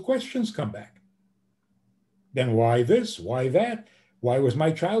the old questions come back. Then why this? Why that? Why was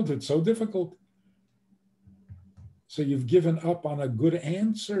my childhood so difficult? So you've given up on a good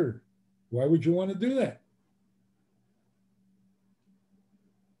answer. Why would you want to do that?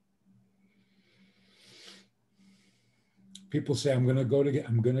 People say, I'm going to go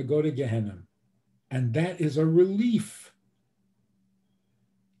to Gehenna. And that is a relief.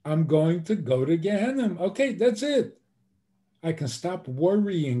 I'm going to go to Gehenna. Okay, that's it. I can stop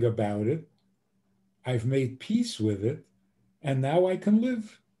worrying about it. I've made peace with it. And now I can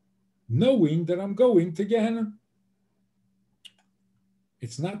live knowing that I'm going to Gehenna.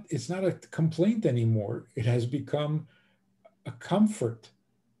 It's not a complaint anymore. It has become a comfort.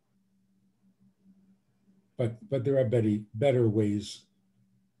 But there are better ways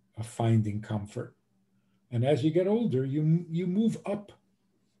of finding comfort. And as you get older, you move up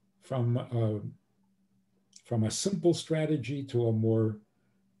from a simple strategy to a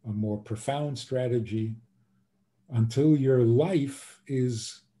more profound strategy until your life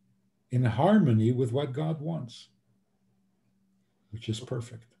is in harmony with what God wants, which is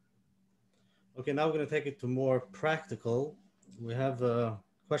perfect. Okay, now we're going to take it to more practical. We have a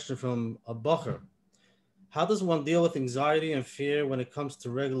question from a Bacher. How does one deal with anxiety and fear when it comes to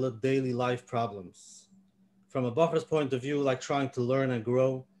regular daily life problems? From a Bacher's point of view, like trying to learn and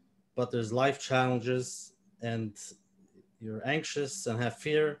grow, but there's life challenges and you're anxious and have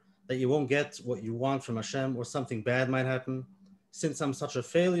fear that you won't get what you want from Hashem or something bad might happen since I'm such a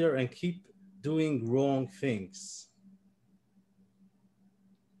failure and keep doing wrong things.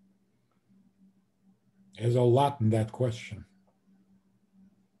 There's a lot in that question.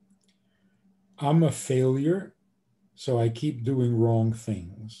 I'm a failure, so I keep doing wrong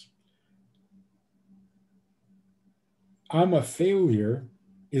things. I'm a failure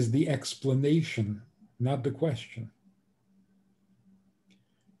is the explanation, not the question.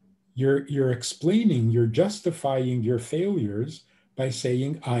 You're explaining, you're justifying your failures by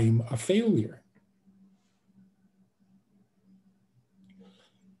saying, I'm a failure.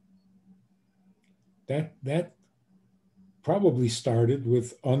 That probably started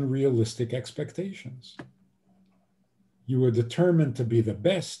with unrealistic expectations. You were determined to be the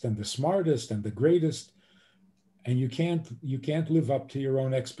best and the smartest and the greatest, and you can't live up to your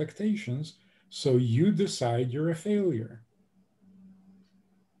own expectations, so you decide you're a failure.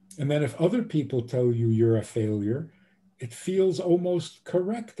 And then if other people tell you you're a failure, it feels almost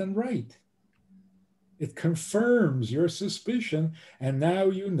correct and right. It confirms your suspicion, and now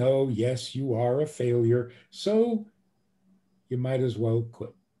you know, yes, you are a failure, so you might as well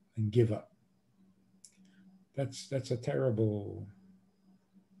quit and give up. That's a terrible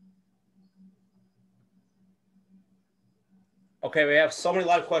Okay, we have so many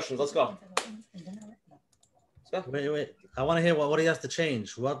live questions. Let's go. Wait. I want to hear what he has to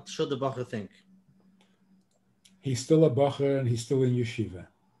change. What should the bacher think? He's still a bacher and he's still in yeshiva.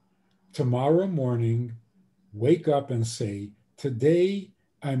 Tomorrow morning, wake up and say, today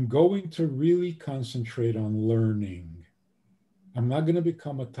I'm going to really concentrate on learning. I'm not going to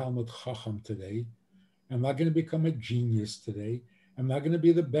become a Talmud Chacham today. I'm not going to become a genius today. I'm not going to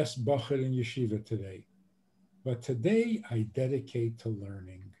be the best bacher in yeshiva today. But today I dedicate to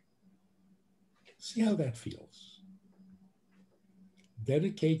learning. See how that feels.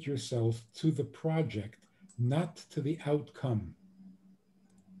 Dedicate yourself to the project, not to the outcome.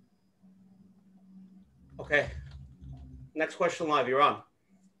 Okay. Next question live. You're on.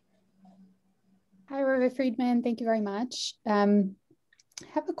 Hi, Rabbi Friedman. Thank you very much. I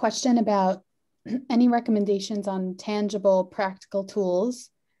have a question about any recommendations on tangible, practical tools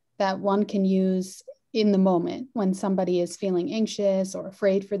that one can use in the moment when somebody is feeling anxious or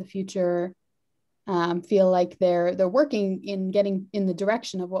afraid for the future, feel like they're working in getting in the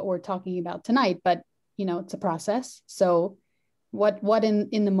direction of what we're talking about tonight, but it's a process. So what in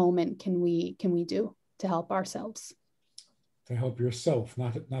the moment can we do to help ourselves? To help yourself,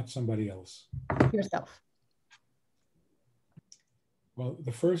 not somebody else. Yourself. Well,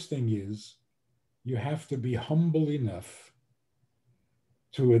 the first thing is you have to be humble enough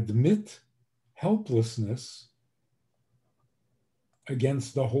to admit helplessness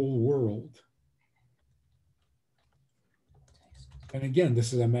against the whole world. And again,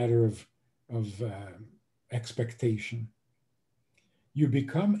 this is a matter of expectation. You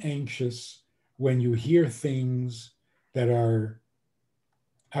become anxious when you hear things that are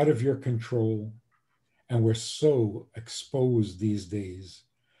out of your control, and we're so exposed these days.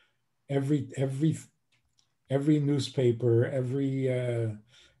 Every newspaper,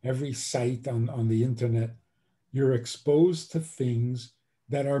 every site on the internet, you're exposed to things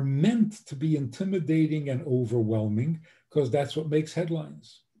that are meant to be intimidating and overwhelming, because that's what makes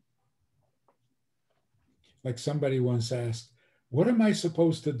headlines. Like somebody once asked, what am I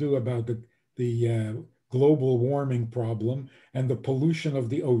supposed to do about the global warming problem and the pollution of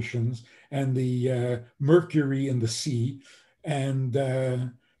the oceans and the mercury in the sea and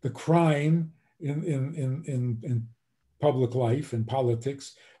the crime in public life and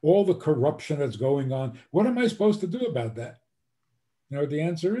politics, all the corruption that's going on? What am I supposed to do about that? You know what the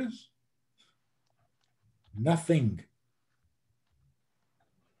answer is? Nothing.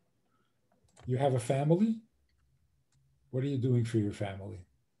 You have a family? What are you doing for your family?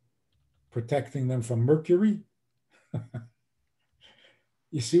 Protecting them from mercury?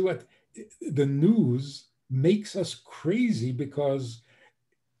 You see what? The news makes us crazy because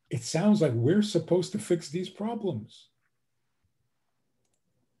it sounds like we're supposed to fix these problems.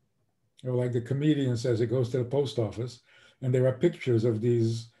 Or like the comedian says, he goes to the post office and there are pictures of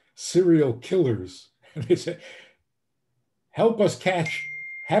these serial killers. And they say, help us catch,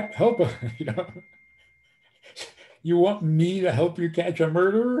 help us, You want me to help you catch a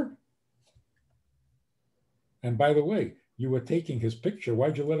murderer? And by the way, you were taking his picture.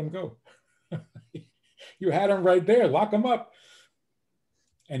 Why'd you let him go? You had him right there. Lock him up.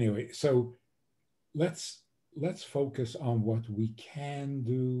 Anyway, so let's focus on what we can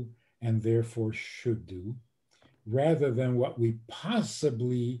do and therefore should do, rather than what we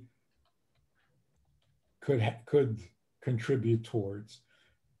possibly could contribute towards.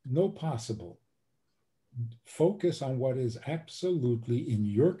 No possible. Focus on what is absolutely in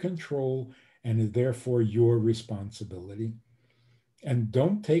your control and is therefore your responsibility. And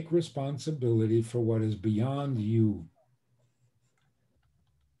don't take responsibility for what is beyond you.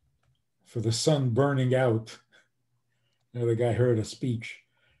 For the sun burning out. The guy heard a speech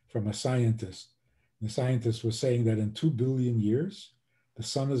from a scientist. The scientist was saying that in 2 billion years, the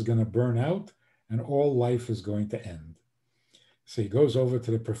sun is going to burn out and all life is going to end. So he goes over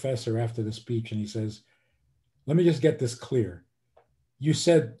to the professor after the speech and he says, let me just get this clear. You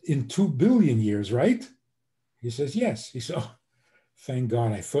said in 2 billion years, right? He says, yes. He said, oh, thank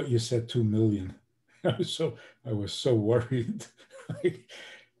God, I thought you said 2 million. I was so worried.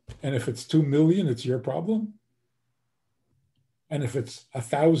 And if it's 2 million, it's your problem? And if it's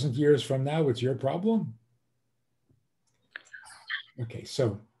 1,000 years from now, it's your problem? Okay,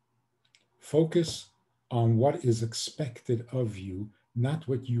 so focus on what is expected of you, not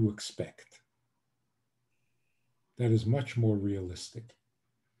what you expect. That is much more realistic.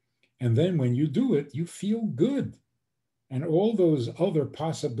 And then when you do it, you feel good. And all those other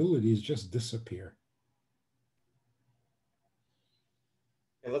possibilities just disappear.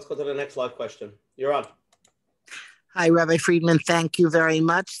 And let's go to the next live question. You're on. Hi, Rabbi Friedman. Thank you very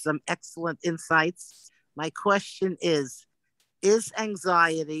much. Some excellent insights. My question is, Is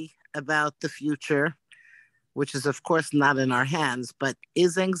anxiety about the future, which is of course not in our hands, but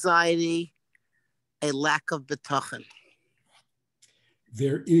is anxiety a lack of bitachon?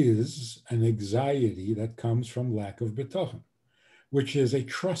 There is an anxiety that comes from lack of bitachon, which is a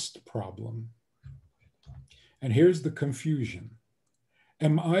trust problem. And here's the confusion.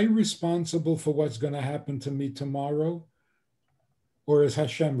 Am I responsible for what's going to happen to me tomorrow? Or is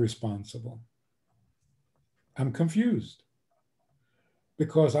Hashem responsible? I'm confused.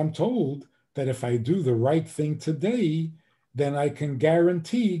 Because I'm told that if I do the right thing today, then I can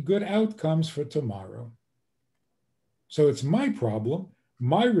guarantee good outcomes for tomorrow. So it's my problem,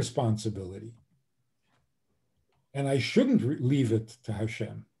 my responsibility. And I shouldn't leave it to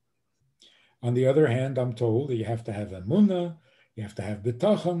Hashem. On the other hand, I'm told that you have to have emunah, you have to have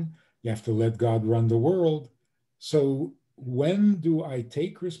bitachon, you have to let God run the world. So when do I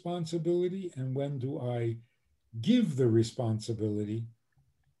take responsibility and when do I give the responsibility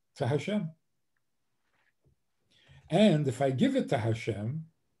to Hashem? And if I give it to Hashem,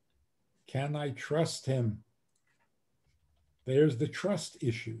 can I trust him? There's the trust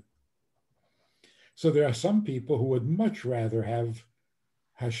issue. So there are some people who would much rather have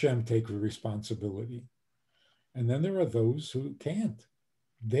Hashem take the responsibility. And then there are those who can't.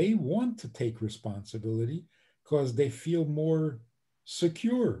 They want to take responsibility because they feel more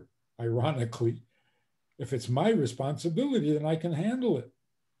secure, ironically. If it's my responsibility, then I can handle it.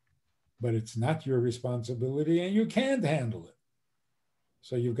 But it's not your responsibility and you can't handle it.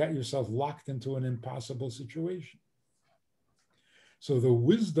 So you've got yourself locked into an impossible situation. So the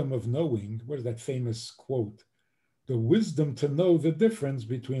wisdom of knowing, what is that famous quote? The wisdom to know the difference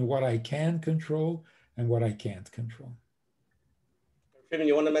between what I can control and what I can't control. Friedman,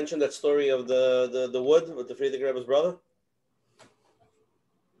 you want to mention that story of the wood with the Friedrich Rebbe's brother?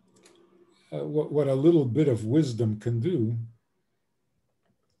 What a little bit of wisdom can do.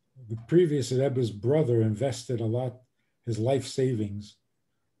 The previous Rebbe's brother invested a lot, his life savings,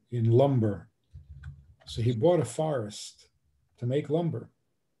 in lumber. So he bought a forest to make lumber,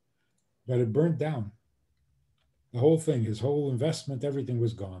 but it burnt down. The whole thing, his whole investment, everything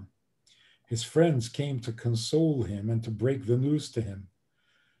was gone. His friends came to console him and to break the news to him.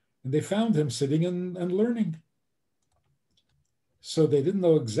 And they found him sitting and learning. So they didn't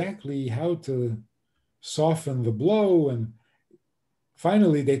know exactly how to soften the blow. And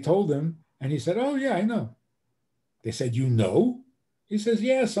finally they told him, and he said, "Oh yeah, I know." They said, "You know?" He says,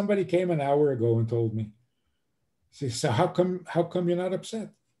 "Yeah, somebody came an hour ago and told me." He says, "So how come you're not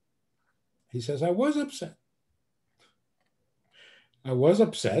upset?" He says, "I was upset. I was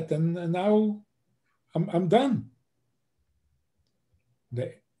upset, and now I'm done."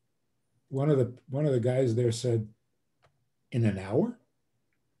 One of the guys there said, "In an hour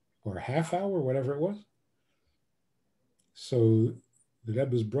or a half hour, whatever it was." So the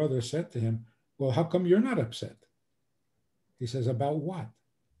Rebbe's brother said to him, "Well, how come you're not upset?" He says, "About what?"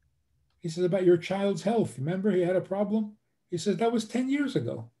 He says, "About your child's health. Remember he had a problem?" He says, "That was 10 years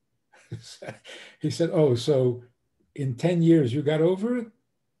ago." He said, "Oh, so in 10 years you got over it?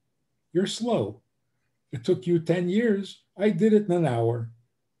 You're slow. It took you 10 years. I did it in an hour.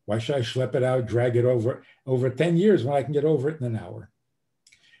 Why should I schlep it out, drag it over 10 years when I can get over it in an hour?"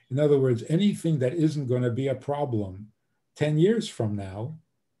 In other words, anything that isn't going to be a problem 10 years from now,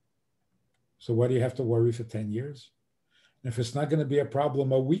 so why do you have to worry for 10 years? And if it's not going to be a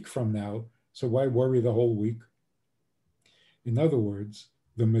problem a week from now, so why worry the whole week? In other words,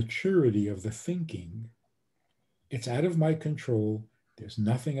 the maturity of the thinking, it's out of my control. There's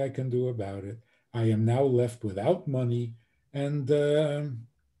nothing I can do about it. I am now left without money, and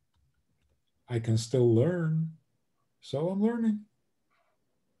I can still learn. So I'm learning.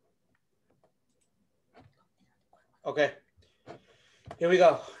 Okay. Here we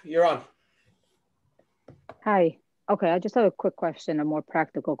go. You're on. Hi. Okay, I just have a quick question, a more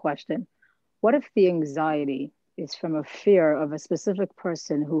practical question. What if the anxiety is from a fear of a specific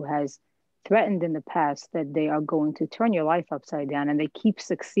person who has threatened in the past that they are going to turn your life upside down and they keep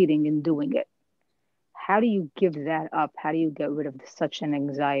succeeding in doing it? How do you give that up? How do you get rid of such an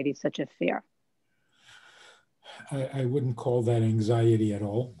anxiety, such a fear? I wouldn't call that anxiety at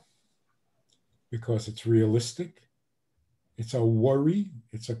all because it's realistic. It's a worry,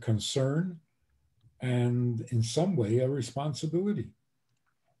 it's a concern, and in some way a responsibility.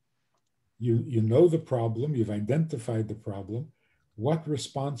 You know the problem, you've identified the problem. What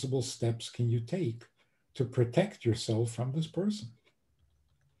responsible steps can you take to protect yourself from this person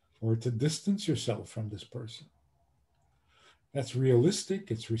or to distance yourself from this person? That's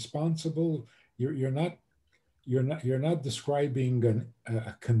realistic, it's responsible. You're not describing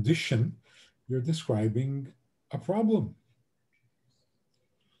a condition, you're describing a problem.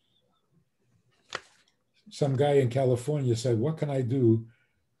 some guy in California said, what can I do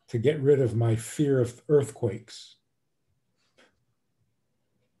to get rid of my fear of earthquakes?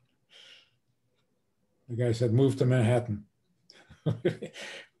 The guy said, move to Manhattan.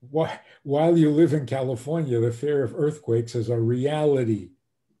 While you live in California, the fear of earthquakes is a reality,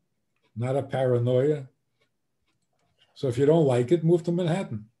 not a paranoia. So if you don't like it, move to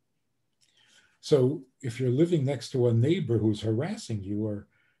Manhattan. So if you're living next to a neighbor who's harassing you or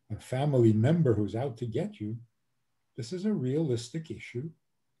a family member who's out to get you, this is a realistic issue.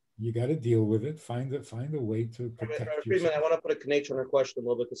 You got to deal with it. Find a way to protect yourself. Friedman, I want to put a connection on her question a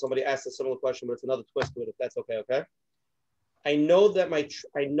little bit because somebody asked a similar question, but it's another twist to it. If that's okay, okay. I know that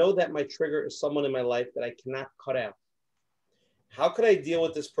my trigger is someone in my life that I cannot cut out. How could I deal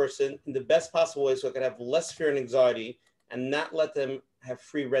with this person in the best possible way so I could have less fear and anxiety and not let them have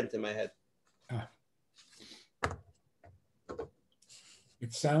free rent in my head?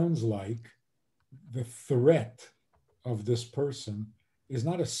 It sounds like the threat of this person is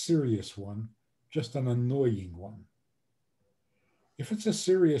not a serious one, just an annoying one. If it's a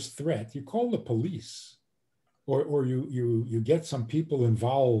serious threat, you call the police, or you get some people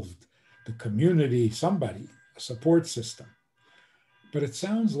involved, the community, somebody, a support system. But it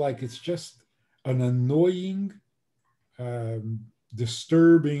sounds like it's just an annoying,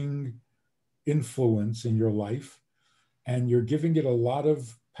 disturbing influence in your life, and you're giving it a lot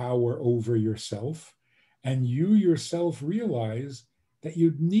of power over yourself, and you yourself realize that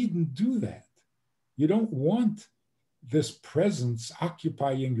you needn't do that. You don't want this presence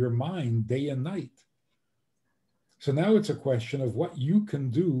occupying your mind day and night. So now it's a question of what you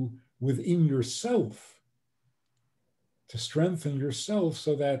can do within yourself to strengthen yourself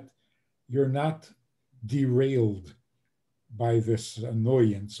so that you're not derailed by this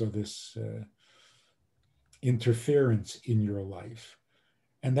annoyance or this interference in your life.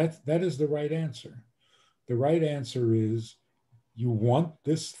 And that is the right answer. The right answer is, you want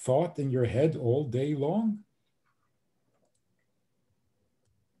this thought in your head all day long?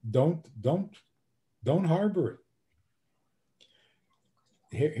 Don't harbor it.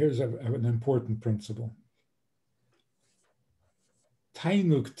 Here's an important principle.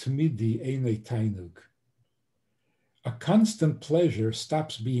 Tainug tmidi eine tainug. A constant pleasure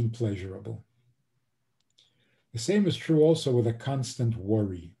stops being pleasurable. The same is true also with a constant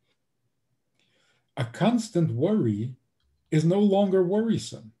worry. A constant worry is no longer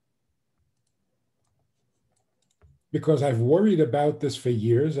worrisome, because I've worried about this for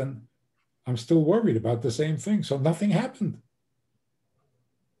years and I'm still worried about the same thing, so nothing happened.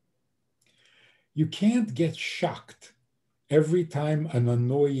 You can't get shocked every time an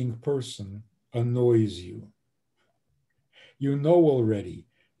annoying person annoys you. You know already,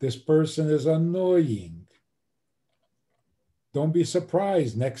 this person is annoying. Don't be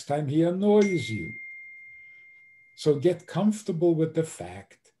surprised next time he annoys you. So get comfortable with the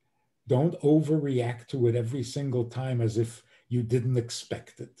fact. Don't overreact to it every single time as if you didn't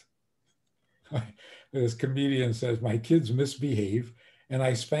expect it. This comedian says, my kids misbehave and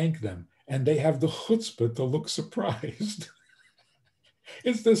I spank them and they have the chutzpah to look surprised.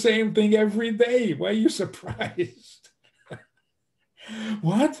 It's the same thing every day. Why are you surprised?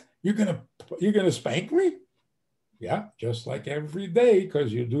 What? You're gonna spank me? Yeah, just like every day,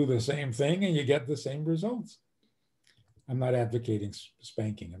 because you do the same thing and you get the same results. I'm not advocating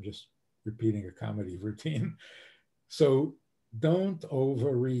spanking. I'm just repeating a comedy routine. So don't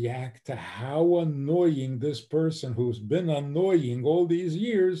overreact to how annoying this person who's been annoying all these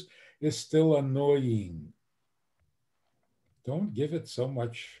years is still annoying. Don't give it so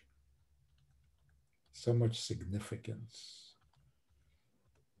much significance.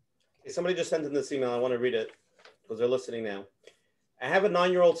 Somebody just sent in this email. I want to read it because they're listening now. I have a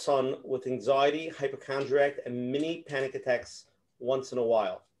 9-year-old son with anxiety, hypochondriac, and mini panic attacks once in a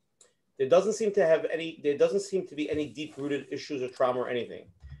while. There doesn't seem to be any deep-rooted issues or trauma or anything.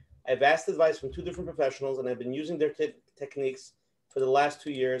 I've asked advice from 2 different professionals, and I've been using their techniques for the last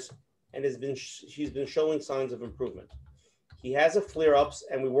 2 years, and he's been showing signs of improvement. He has a flare-ups,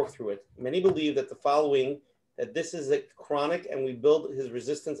 and we work through it. Many believe that that this is a chronic, and we build his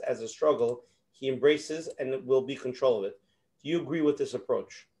resistance as a struggle. He embraces and will be control of it. Do you agree with this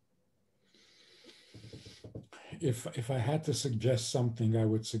approach? If I had to suggest something, I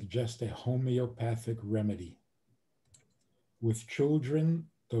would suggest a homeopathic remedy. With children,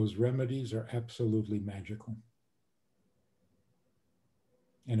 those remedies are absolutely magical.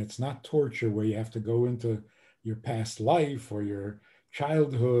 And it's not torture where you have to go into your past life or your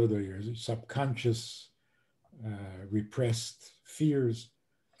childhood or your subconscious repressed fears.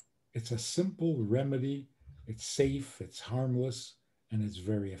 It's a simple remedy. It's safe, it's harmless, and it's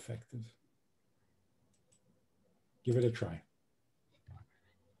very effective. Give it a try.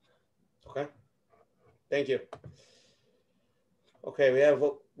 Okay. Thank you. Okay, we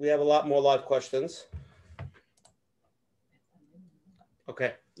have a lot more live questions.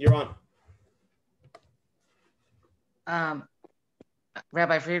 Okay, you're on.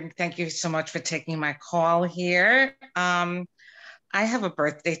 Rabbi Friedman, thank you so much for taking my call here. I have a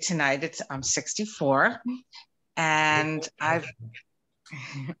birthday tonight. I'm 64, and I've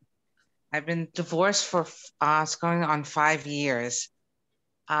been divorced for it's going on 5 years.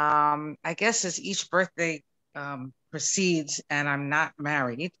 I guess as each birthday proceeds and I'm not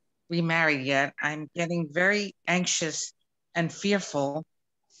remarried yet, I'm getting very anxious and fearful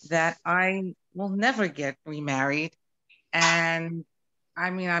that I will never get remarried. And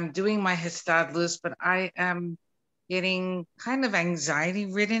I mean, I'm doing my histadlus, but I am getting kind of anxiety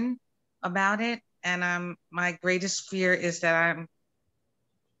ridden about it. And my greatest fear is that I'm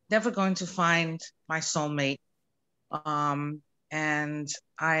never going to find my soulmate. And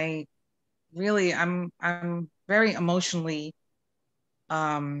I'm very emotionally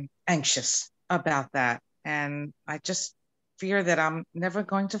anxious about that. And I just fear that I'm never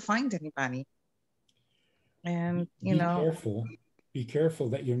going to find anybody. And, you know, be careful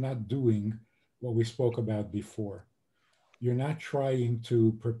that you're not doing what we spoke about before. You're not trying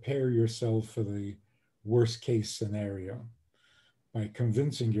to prepare yourself for the worst case scenario by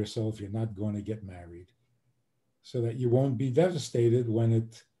convincing yourself you're not going to get married, so that you won't be devastated when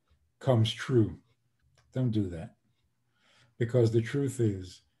it comes true. Don't do that. Because the truth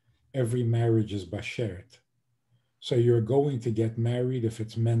is, every marriage is bashert. So you're going to get married if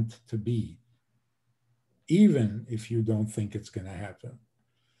it's meant to be, even if you don't think it's going to happen.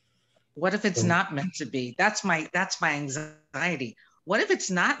 What if it's not meant to be? That's my anxiety. What if it's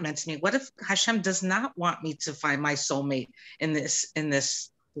not meant to be? What if Hashem does not want me to find my soulmate in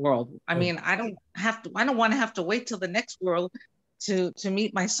this world? I mean, I don't want to have to wait till the next world to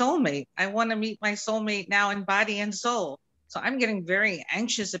meet my soulmate. I want to meet my soulmate now in body and soul. So I'm getting very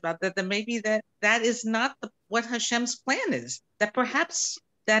anxious about that. That maybe that is not what Hashem's plan is. That perhaps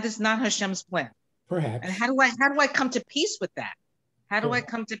that is not Hashem's plan. Perhaps. And how do I come to peace with that? How do I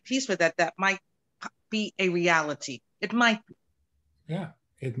come to peace with that? That might be a reality. It might be. Yeah,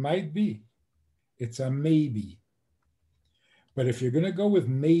 it might be. It's a maybe. But if you're going to go with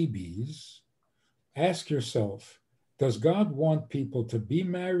maybes, ask yourself, does God want people to be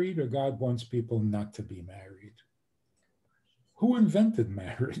married, or God wants people not to be married? Who invented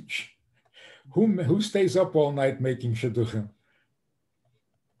marriage? Who stays up all night making shidduchim?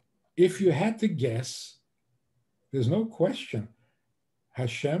 If you had to guess, there's no question.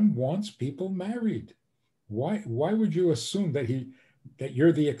 Hashem wants people married. Why would you assume that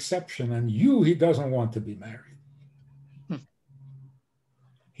you're the exception and he doesn't want to be married?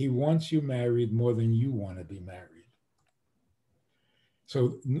 He wants you married more than you want to be married.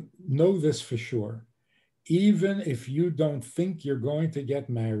 So know this for sure. Even if you don't think you're going to get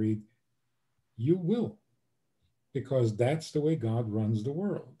married, you will, because that's the way God runs the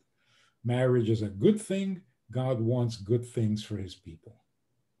world. Marriage is a good thing. God wants good things for his people.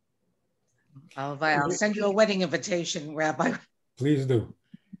 I'll send you a wedding invitation, Rabbi. Please do.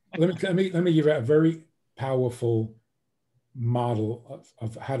 Let me give you a very powerful model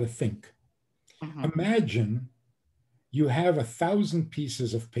of how to think. Mm-hmm. Imagine you have 1,000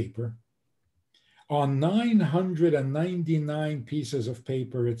 pieces of paper. On 999 pieces of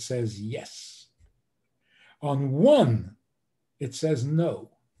paper, it says yes. On one, it says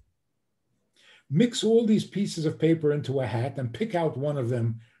no. Mix all these pieces of paper into a hat and pick out one of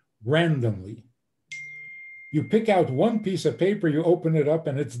them randomly. You pick out one piece of paper, you open it up,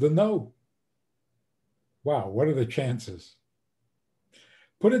 and it's the no. Wow, what are the chances?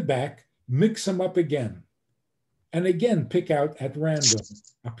 Put it back, mix them up again, and again pick out at random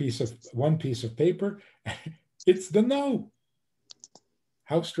one piece of paper. It's the no.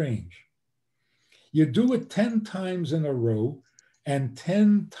 How strange. You do it 10 times in a row, and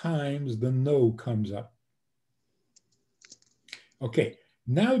 10 times the no comes up. Okay,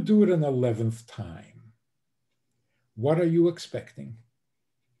 now do it an 11th time. What are you expecting?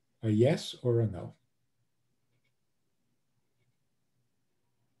 A yes or a no?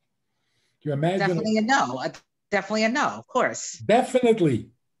 Do you imagine? Definitely a no. Definitely a no, of course.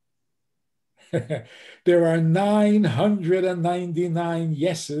 Definitely. There are 999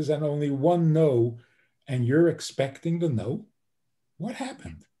 yeses and only one no, and you're expecting the no? What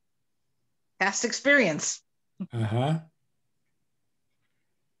happened? Past experience. Uh-huh.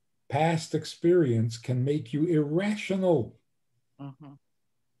 Past experience can make you irrational. Mm-hmm.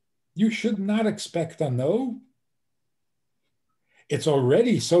 You should not expect a no. It's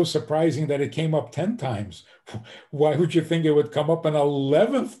already so surprising that it came up 10 times. Why would you think it would come up an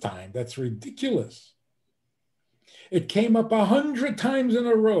 11th time? That's ridiculous. It came up 100 times in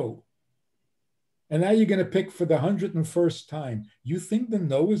a row. And now you're going to pick for the 101st time. You think the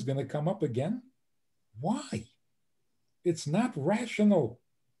no is going to come up again? Why? It's not rational.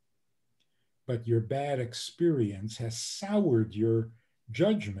 But your bad experience has soured your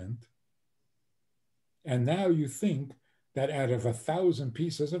judgment. And now you think that out of 1,000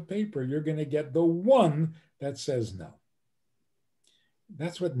 pieces of paper, you're going to get the one that says no.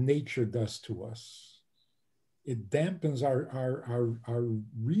 That's what nature does to us. It dampens our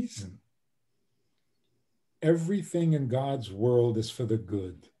reason. Everything in God's world is for the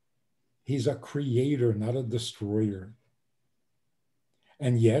good. He's a creator, not a destroyer.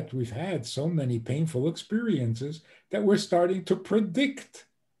 And yet we've had so many painful experiences that we're starting to predict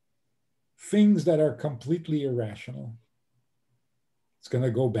things that are completely irrational. It's going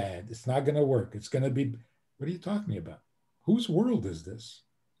to go bad. It's not going to work. It's going to be, what are you talking about? Whose world is this?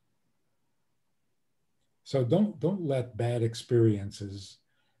 So don't let bad experiences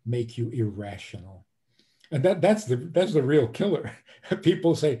make you irrational. And that's the real killer.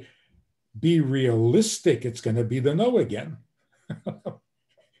 People say, be realistic. It's going to be the no again.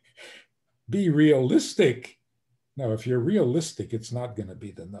 Be realistic. No, if you're realistic, it's not going to be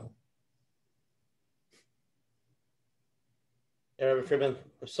the no. Yeah, Rabbi Friedman,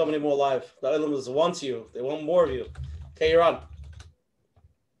 there's so many more live. The Olam wants you. They want more of you. Okay, you're on.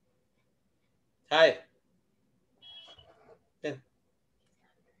 Hi. Yeah.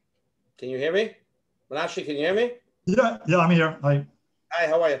 Can you hear me? Menachem, can you hear me? Yeah, I'm here. Hi. Hi,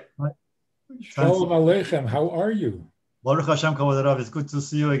 how are you? Hi. Shalom Aleichem, how are you? Baruch Hashem, Kavod Rav. It's good to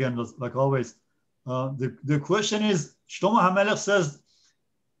see you again, like always. The question is, Shlomo HaMelech says,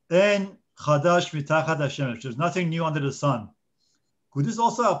 "En chadash mitachat hashemesh." There's nothing new under the sun. Could this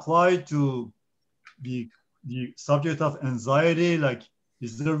also apply to the subject of anxiety? Like,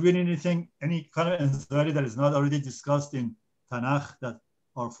 is there really any kind of anxiety that is not already discussed in Tanakh that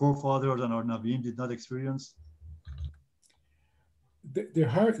our forefathers and our Naviim did not experience?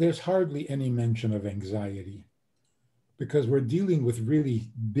 There's hardly any mention of anxiety because we're dealing with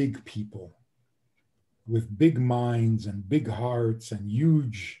really big people with big minds and big hearts and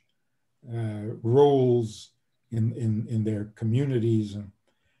huge roles in their communities. And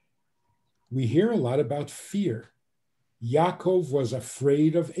we hear a lot about fear. Yaakov was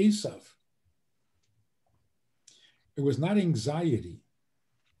afraid of Esav. It was not anxiety.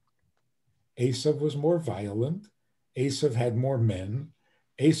 Esav was more violent. Esav had more men.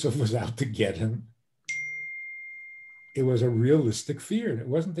 Esav was out to get him. It was a realistic fear. It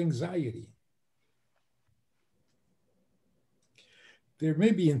wasn't anxiety. There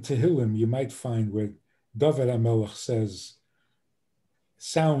may be in Tehillim, you might find where David HaMelech says,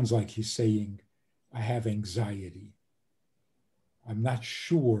 sounds like he's saying, I have anxiety. I'm not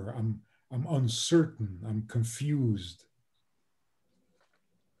sure. I'm uncertain. I'm confused.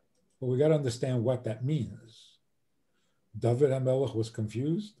 But we got to understand what that means. David HaMelech was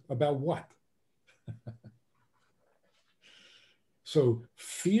confused about what? So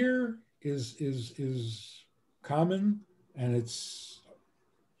fear is common and it's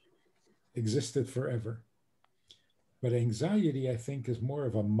existed forever. But anxiety, I think, is more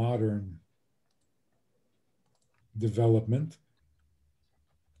of a modern development,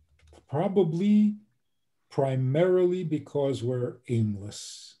 probably primarily because we're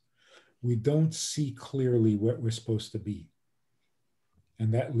aimless. We don't see clearly what we're supposed to be.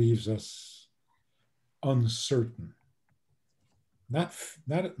 And that leaves us uncertain.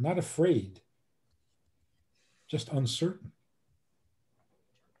 Not afraid, just uncertain.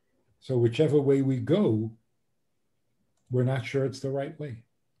 So whichever way we go, we're not sure it's the right way.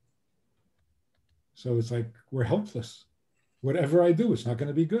 So it's like we're helpless. Whatever I do, it's not going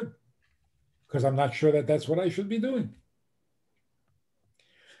to be good because I'm not sure that that's what I should be doing.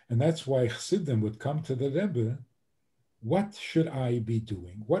 And that's why Chassidim would come to the Rebbe, what should I be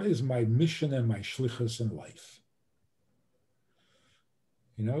doing? What is my mission and my shlichus in life?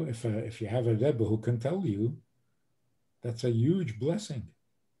 You know, if you have a Rebbe who can tell you, that's a huge blessing.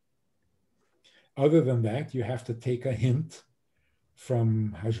 Other than that, you have to take a hint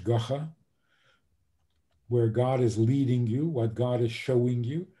from Hashgacha, where God is leading you, what God is showing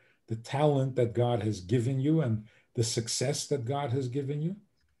you, the talent that God has given you and the success that God has given you.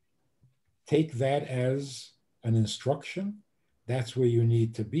 Take that as an instruction. That's where you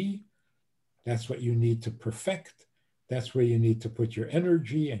need to be. That's what you need to perfect. That's where you need to put your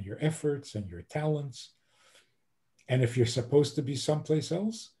energy and your efforts and your talents. And if you're supposed to be someplace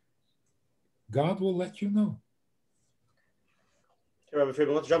else, God will let you know. Okay, Rabbi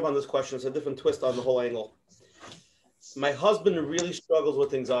Friedman, let's jump on this question. It's a different twist on the whole angle. My husband really struggles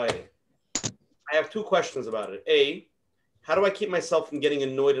with anxiety. I have two questions about it. A, how do I keep myself from getting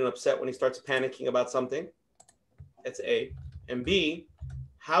annoyed and upset when he starts panicking about something? That's A. And B,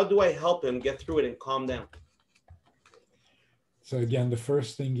 how do I help him get through it and calm down? So again, the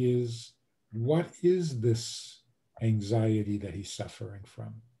first thing is, what is this anxiety that he's suffering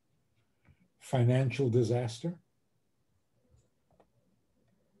from? Financial disaster?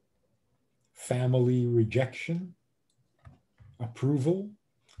 Family rejection? Approval?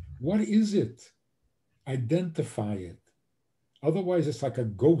 What is it? Identify it. Otherwise, it's like a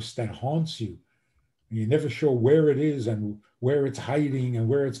ghost that haunts you. You're never sure where it is and where it's hiding and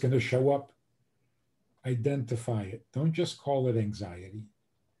where it's going to show up. Identify it. Don't just call it anxiety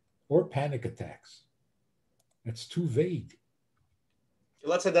or panic attacks. That's too vague.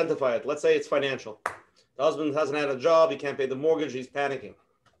 Let's identify it. Let's say it's financial. The husband hasn't had a job. He can't pay the mortgage. He's panicking.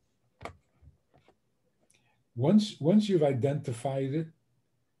 Once you've identified it,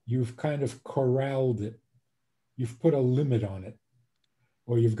 you've kind of corralled it. You've put a limit on it,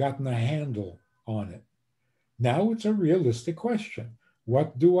 or you've gotten a handle on it. Now it's a realistic question.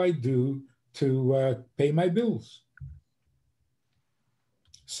 What do I do to pay my bills?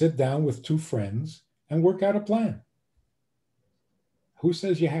 Sit down with two friends and work out a plan. Who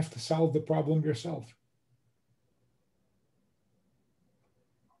says you have to solve the problem yourself?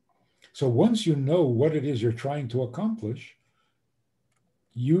 So once you know what it is you're trying to accomplish,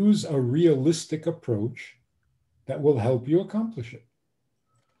 use a realistic approach that will help you accomplish it.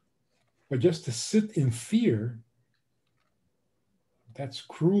 But just to sit in fear, that's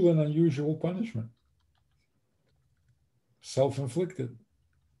cruel and unusual punishment. Self-inflicted.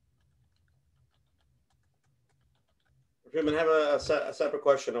 Friedman, I have a separate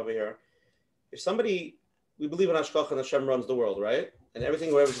question over here. If somebody, we believe in Hashgacha and Hashem runs the world, right? And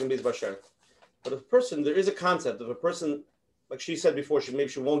everything, wherever it's going to be is Basher. But if a person, there is a concept of a person, like she said before, maybe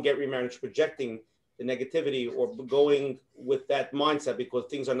she won't get remarried, she's projecting the negativity or going with that mindset because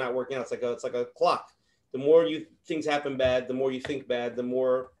things are not working out. It's like a clock. The more things happen bad, the more you think bad, the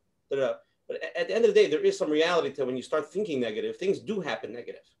more. But at the end of the day, there is some reality to when you start thinking negative, things do happen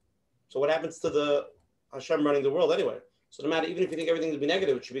negative. So what happens to the Hashem running the world anyway? So no matter, even if you think everything will be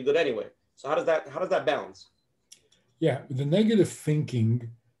negative, it should be good anyway. So how does that balance? Yeah, the negative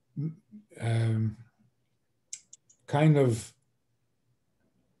thinking kind of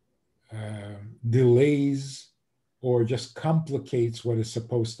delays or just complicates what is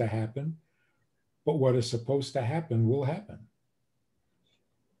supposed to happen. But what is supposed to happen will happen.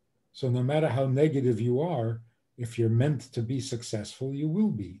 So no matter how negative you are, if you're meant to be successful, you will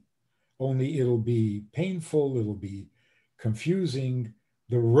be. Only it'll be painful, it'll be confusing.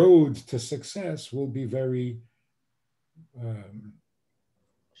 The road to success will be very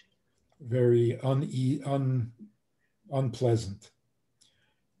unpleasant.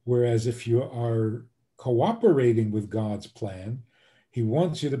 Whereas if you are cooperating with God's plan, He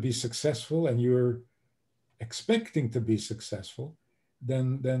wants you to be successful and you're expecting to be successful,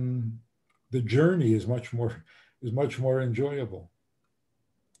 then the journey is much more enjoyable.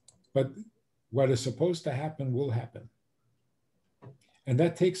 But what is supposed to happen will happen. And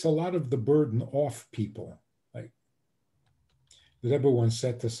that takes a lot of the burden off people. Like the Rebbe once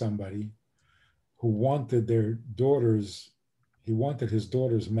said to somebody who wanted his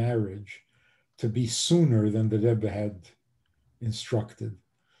daughter's marriage to be sooner than the Rebbe had instructed,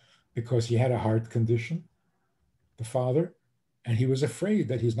 because he had a heart condition, the father, and he was afraid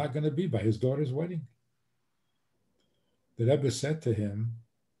that he's not going to be by his daughter's wedding. The Rebbe said to him,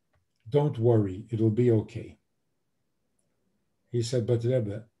 "Don't worry, it'll be okay." He said, "But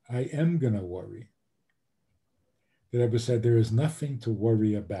Rebbe, I am going to worry." The Rebbe said, "There is nothing to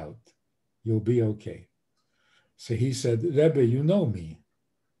worry about. You'll be okay." So he said, "Rebbe, you know me.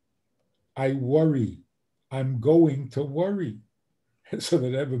 I worry. I'm going to worry." So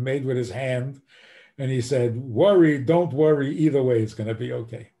the Rebbe made with his hand, and he said, "Worry, don't worry. Either way, it's going to be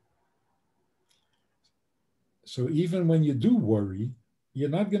okay." So even when you do worry, you're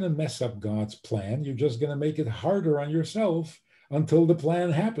not going to mess up God's plan. You're just going to make it harder on yourself until the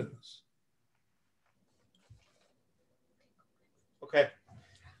plan happens. Okay.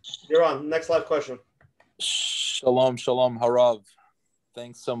 You're on. Next live question. Shalom, shalom, harav.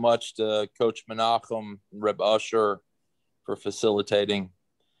 Thanks so much to Coach Menachem and Reb Usher for facilitating.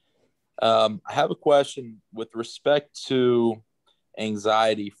 I have a question with respect to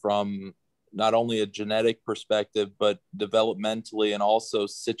anxiety from not only a genetic perspective, but developmentally and also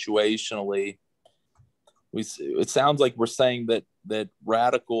situationally. It sounds like we're saying that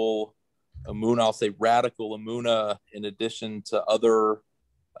radical amuna, I'll say radical amuna, in addition to other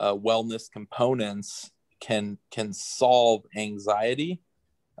wellness components, can solve anxiety.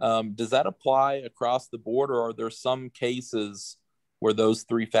 Does that apply across the board, or are there some cases where those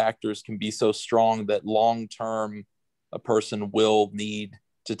three factors can be so strong that long-term a person will need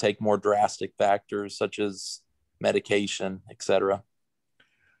to take more drastic factors such as medication, etc.?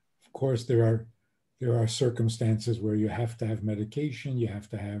 Of course, there are circumstances where you have to have medication, you have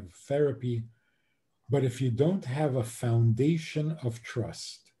to have therapy, but if you don't have a foundation of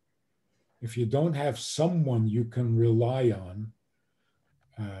trust, if you don't have someone you can rely on,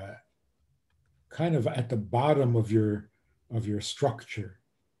 kind of at the bottom of your structure,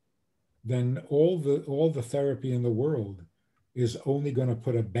 then all the therapy in the world is only going to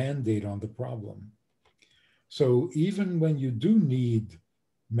put a Band-Aid on the problem. So even when you do need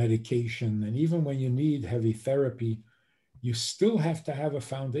medication, and even when you need heavy therapy, you still have to have a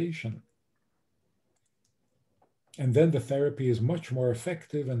foundation. And then the therapy is much more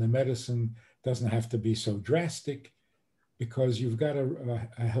effective, and the medicine doesn't have to be so drastic, because you've got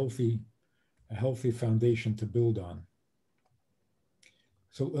a healthy foundation to build on.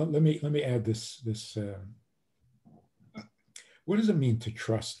 So let me add this. What does it mean to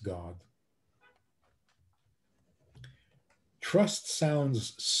trust God? Trust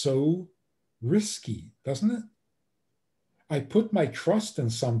sounds so risky, doesn't it? I put my trust in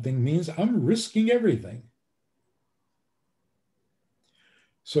something means I'm risking everything.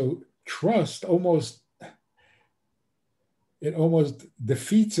 So trust almost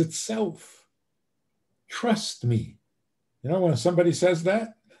defeats itself. Trust me. You know, when somebody says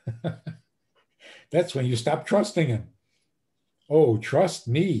that, that's when you stop trusting him. Oh, trust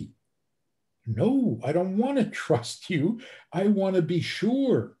me. No, I don't want to trust you. I want to be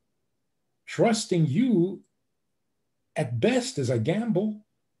sure. Trusting you, at best, is a gamble.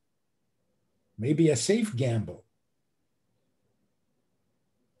 Maybe a safe gamble.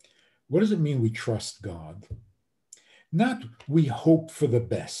 What does it mean we trust God? Not we hope for the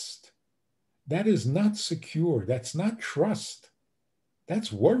best. That is not secure. That's not trust.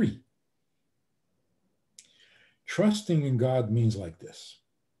 That's worry. Trusting in God means like this.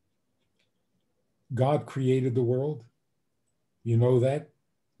 God created the world. You know that?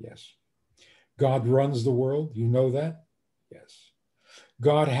 Yes. God runs the world. You know that? Yes.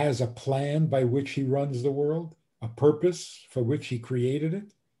 God has a plan by which he runs the world, a purpose for which he created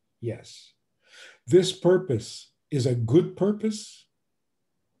it. Yes. This purpose is a good purpose?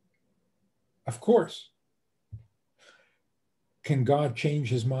 Of course. Can God change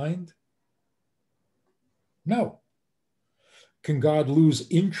his mind? No. Can God lose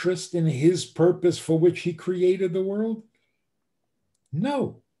interest in his purpose for which he created the world?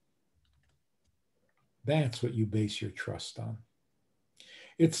 No. That's what you base your trust on.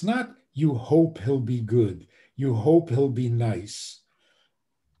 It's not you hope he'll be good, you hope he'll be nice,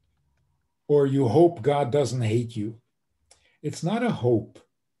 or you hope God doesn't hate you. It's not a hope.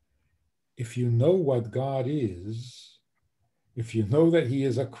 If you know what God is, if you know that he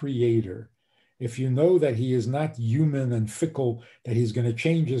is a creator, if you know that he is not human and fickle, that he's going to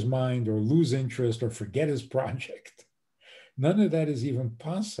change his mind or lose interest or forget his project, none of that is even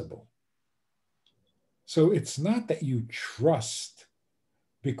possible. So it's not that you trust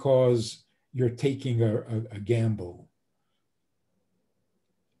because you're taking a gamble.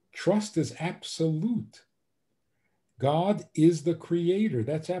 Trust is absolute. God is the creator.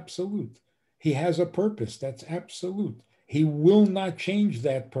 That's absolute. He has a purpose. That's absolute. He will not change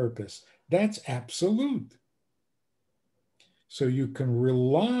that purpose. That's absolute. So you can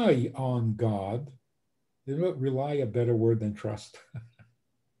rely on God. You know what? Rely, a better word than trust.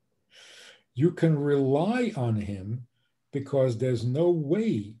 You can rely on him because there's no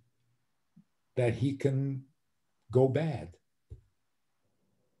way that he can go bad.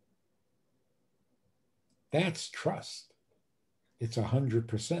 That's trust. It's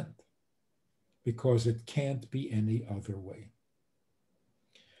 100% because it can't be any other way.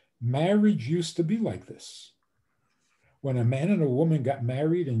 Marriage used to be like this. When a man and a woman got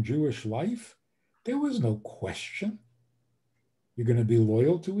married in Jewish life, there was no question. You're going to be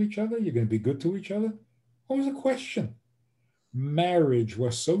loyal to each other? You're going to be good to each other? What was the question? Marriage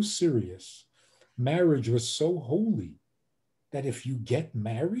was so serious. Marriage was so holy that if you get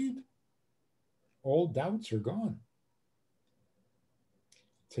married, all doubts are gone.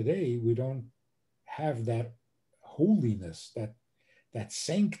 Today, we don't have that holiness, that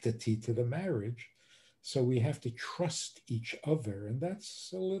sanctity to the marriage. So we have to trust each other. And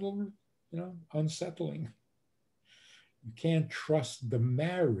that's a little, unsettling. You can't trust the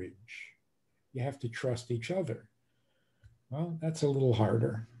marriage. You have to trust each other. Well, that's a little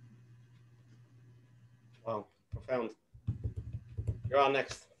harder. Profound. You're on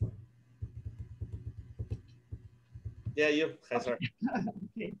next. Yeah, you. Okay.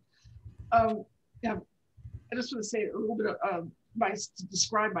 Okay. Yeah, I just want to say a little bit of to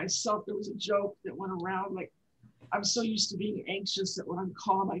describe myself. There was a joke that went around like, I'm so used to being anxious that when I'm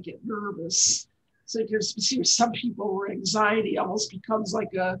calm, I get nervous. So you can see some people where anxiety almost becomes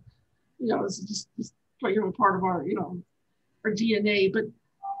like a, it's just part of our, our DNA. But,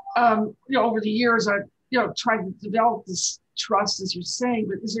 over the years, I've, tried to develop this trust, as you're saying,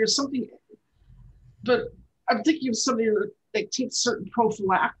 but is there something, but I'm thinking of something that takes certain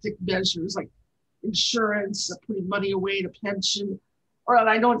prophylactic measures, like insurance, putting money away in a pension, or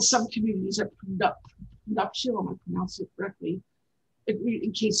I know in some communities that prenuptial, am I pronouncing it correctly,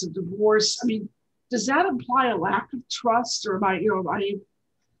 in case of divorce. I mean, does that imply a lack of trust, or am I,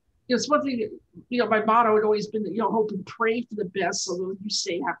 it's one thing, my motto had always been, hope and pray for the best, although you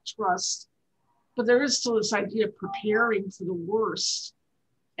say have trust, but there is still this idea of preparing for the worst,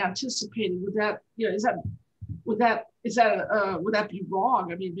 anticipating. Would that, would that be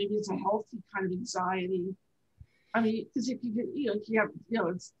wrong? I mean, maybe it's a healthy kind of anxiety. I mean, because if you have,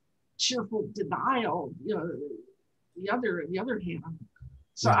 it's cheerful denial, the other hand.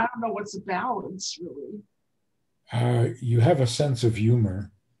 So I don't know what's the balance really. You have a sense of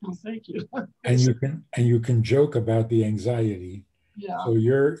humor. Oh, thank you. and you can joke about the anxiety. Yeah. So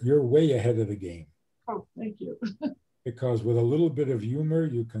you're way ahead of the game. Oh, thank you. Because with a little bit of humor,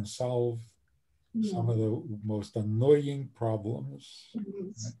 you can solve some of the most annoying problems.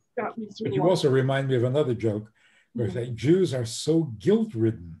 Got me through. But you also remind me of another joke where they say Jews are so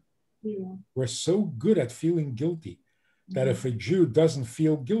guilt-ridden. Yeah. We're so good at feeling guilty that if a Jew doesn't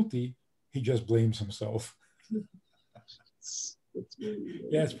feel guilty, he just blames himself.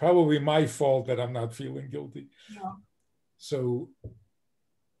 Yeah, it's probably my fault that I'm not feeling guilty. Yeah. So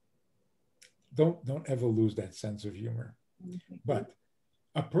don't ever lose that sense of humor. But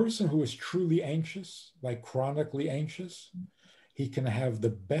a person who is truly anxious, like chronically anxious, he can have the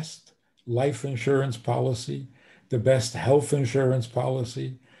best life insurance policy, the best health insurance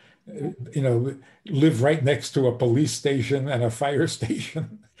policy, live right next to a police station and a fire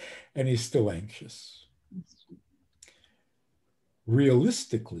station, and he's still anxious.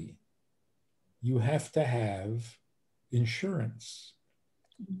 Realistically, you have to have insurance,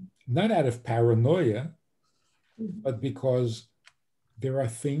 not out of paranoia, but because there are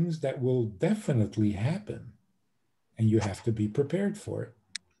things that will definitely happen and you have to be prepared for it.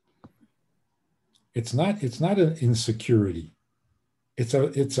 It's not an insecurity. It's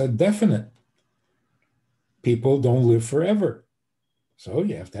a definite. People don't live forever. So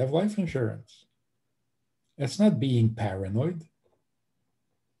you have to have life insurance. That's not being paranoid.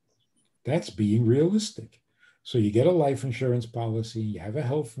 That's being realistic. So you get a life insurance policy, you have a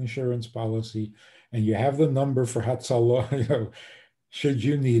health insurance policy, and you have the number for Hatzalah, should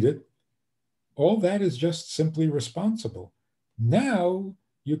you need it. All that is just simply responsible. Now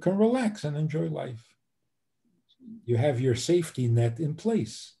you can relax and enjoy life. You have your safety net in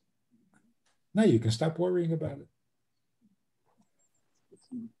place. Now you can stop worrying about it.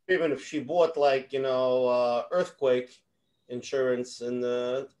 Even if she bought earthquake insurance in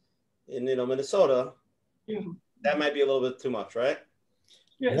Minnesota, that might be a little bit too much, right?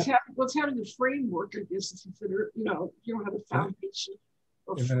 Yeah, it's having a framework, I guess, is considered, you don't have a foundation.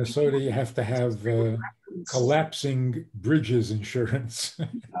 In Minnesota, you have to have collapsing bridges insurance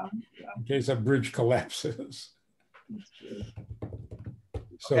in case a bridge collapses.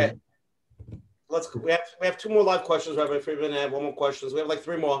 So, okay. We have two more live questions, Rabbi Friedman. I have one more question. So we have like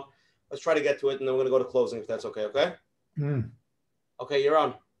three more. Let's try to get to it, and then we're going to go to closing, if that's okay. Okay. Okay, you're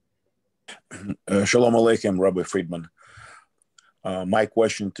on. Shalom Aleichem, Rabbi Friedman. My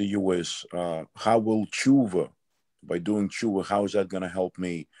question to you is, how will tshuva, by doing tshuva, how is that going to help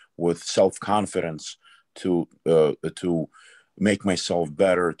me with self-confidence to make myself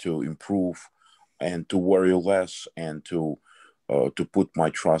better, to improve, and to worry less, and to put my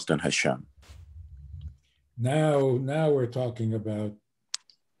trust in Hashem? Now we're talking about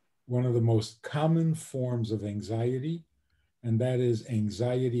one of the most common forms of anxiety, and that is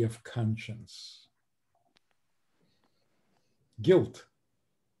anxiety of conscience. Guilt.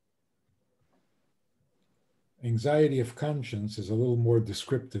 Anxiety of conscience is a little more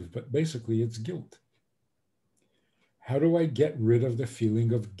descriptive, but basically it's guilt. How do I get rid of the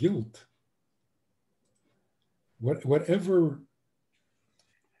feeling of guilt? Whatever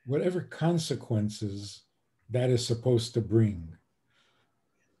consequences that is supposed to bring.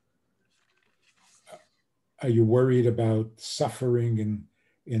 Are you worried about suffering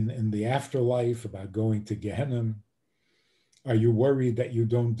in the afterlife, about going to Gehenna? Are you worried that you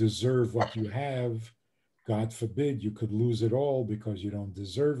don't deserve what you have? God forbid, you could lose it all because you don't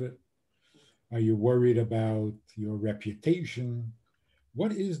deserve it? Are you worried about your reputation?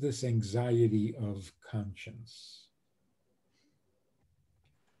 What is this anxiety of conscience?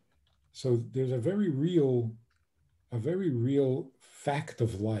 So there's a very real fact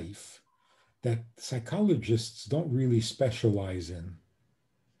of life that psychologists don't really specialize in.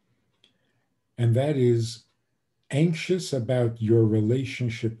 And that is anxious about your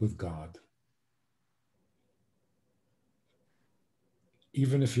relationship with God.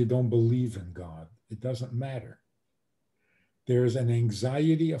 Even if you don't believe in God, it doesn't matter. There's an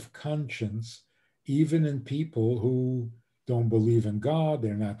anxiety of conscience, even in people who don't believe in God,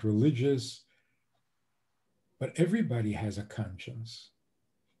 they're not religious, but everybody has a conscience.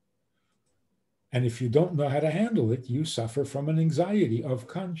 And if you don't know how to handle it, you suffer from an anxiety of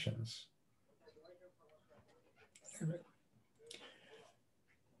conscience.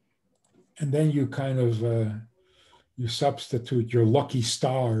 And then you kind of, you substitute your lucky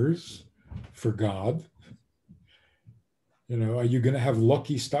stars for God. You know, are you going to have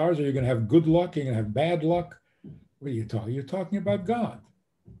lucky stars? Are you going to have good luck? Are you going to have bad luck? What are you talking? You're talking about God.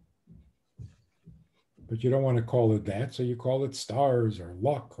 But you don't want to call it that, so you call it stars or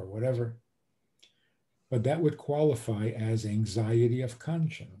luck or whatever. But that would qualify as anxiety of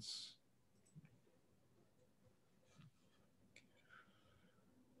conscience.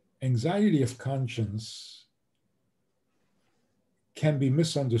 Anxiety of conscience can be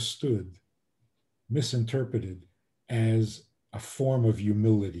misunderstood, misinterpreted as a form of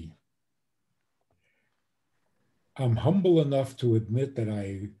humility. I'm humble enough to admit that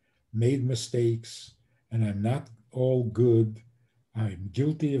I made mistakes and I'm not all good. I'm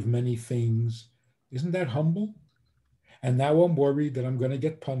guilty of many things. Isn't that humble? And now I'm worried that I'm going to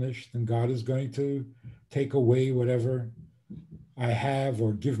get punished and God is going to take away whatever I have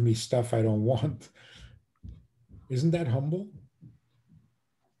or give me stuff I don't want. Isn't that humble?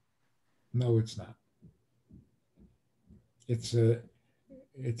 No, it's not. It's a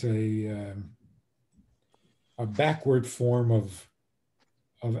backward form of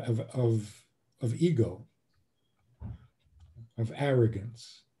ego, of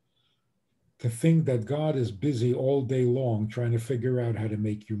arrogance, to think that God is busy all day long trying to figure out how to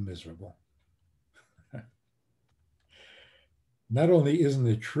make you miserable. Not only isn't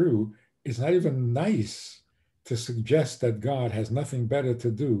it true, it's not even nice to suggest that God has nothing better to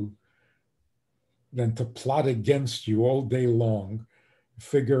do than to plot against you all day long,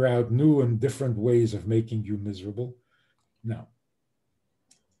 figure out new and different ways of making you miserable. No.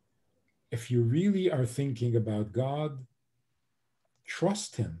 If you really are thinking about God,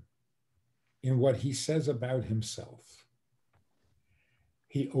 trust him in what he says about himself.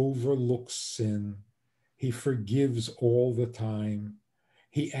 He overlooks sin. He forgives all the time.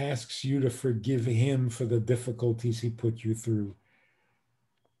 He asks you to forgive him for the difficulties he put you through.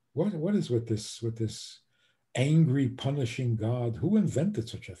 What is with this angry, punishing God? Who invented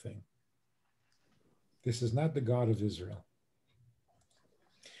such a thing? This is not the God of Israel.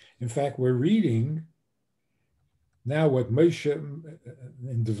 In fact, we're reading now what Moshe,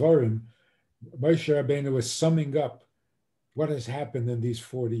 in Devarim, Moshe Rabbeinu is summing up what has happened in these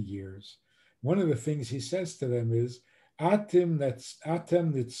 40 years. One of the things he says to them is, Atem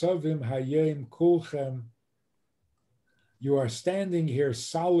nitzavim hayem kulchem. You are standing here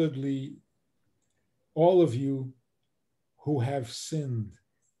solidly, all of you who have sinned.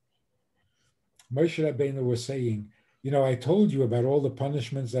 Moshe Rabbeinu was saying, you know, I told you about all the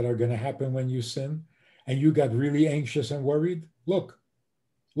punishments that are going to happen when you sin, and you got really anxious and worried. Look,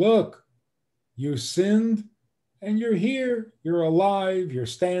 you sinned, and you're here. You're alive. You're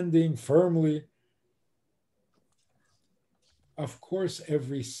standing firmly. Of course,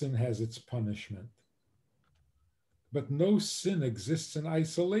 every sin has its punishment. But no sin exists in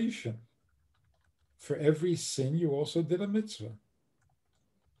isolation. For every sin, you also did a mitzvah.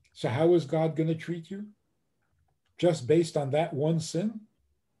 So how is God going to treat you? Just based on that one sin?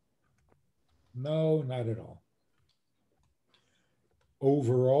 No, not at all.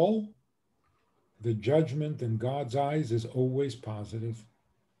 Overall, the judgment in God's eyes is always positive.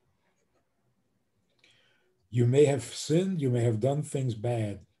 You may have sinned, you may have done things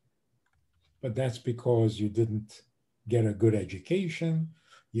bad, but that's because you didn't get a good education,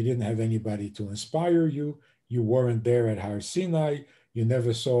 you didn't have anybody to inspire you, you weren't there at Har Sinai, you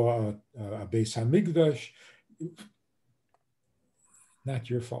never saw a Beis Hamikdash. Not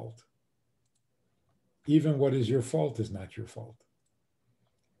your fault. Even what is your fault is not your fault.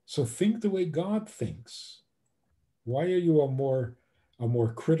 So think the way God thinks. Why are you a more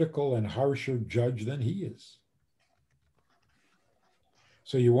critical and harsher judge than he is?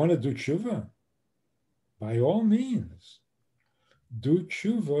 So you want to do tshuva? by all means, do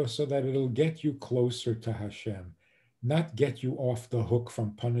tshuva so that it'll get you closer to Hashem, not get you off the hook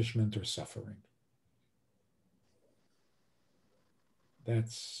from punishment or suffering.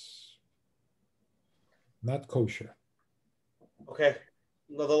 That's not kosher. Okay,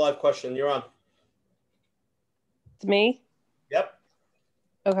 another live question. You're on. It's me? Yep.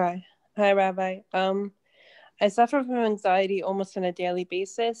 Okay. Hi, Rabbi. I suffer from anxiety almost on a daily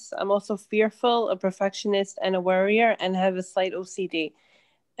basis. I'm also fearful, a perfectionist, and a worrier, and have a slight OCD.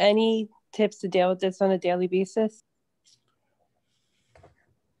 Any tips to deal with this on a daily basis?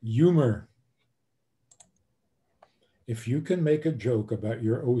 Humor. If you can make a joke about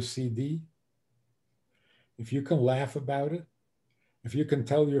your OCD, if you can laugh about it, if you can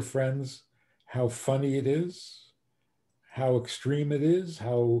tell your friends how funny it is, how extreme it is,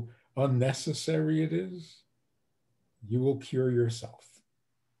 how unnecessary it is, you will cure yourself.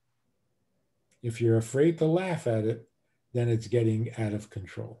 If you're afraid to laugh at it, then it's getting out of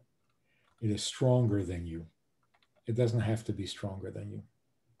control. It is stronger than you. It doesn't have to be stronger than you.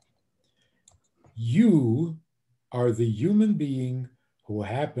 You are the human being who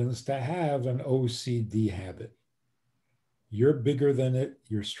happens to have an OCD habit. You're bigger than it,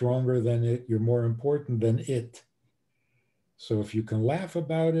 you're stronger than it, you're more important than it. So if you can laugh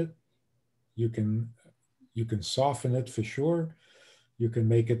about it, you can soften it for sure. You can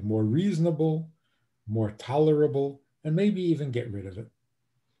make it more reasonable, more tolerable, and maybe even get rid of it.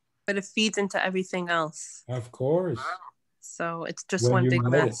 But it feeds into everything else. Of course. So it's just one big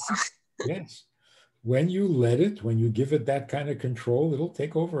mess. Yes. When you let it, when you give it that kind of control, it'll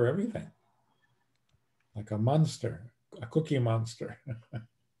take over everything. Like a monster, a cookie monster.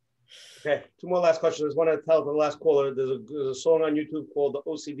 Okay, two more last questions. I just want to tell the last caller, there's a song on YouTube called the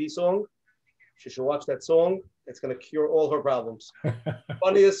OCD song. She should watch that song. It's going to cure all her problems.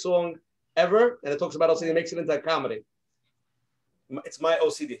 Funniest song ever, and it talks about OCD, makes it into a comedy. It's my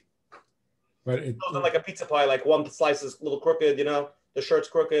OCD. But it goes like a pizza pie, like one slice is a little crooked, you know, the shirt's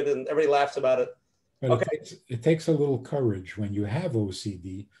crooked, and everybody laughs about it. But okay. it takes a little courage when you have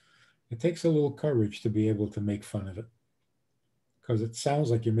OCD. It takes a little courage to be able to make fun of it, because it sounds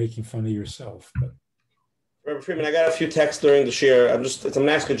like you're making fun of yourself. But Rabbi Friedman, I got a few texts during the share. I'm going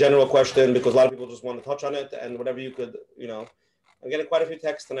to ask a general question because a lot of people just want to touch on it, and whatever you could, you know. I'm getting quite a few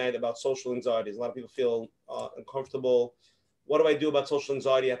texts tonight about social anxieties. A lot of people feel uncomfortable. What do I do about social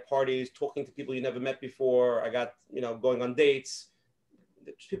anxiety at parties, talking to people you never met before? I got, you know, going on dates.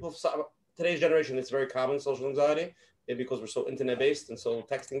 People, today's generation, it's very common, social anxiety, because we're so internet-based and so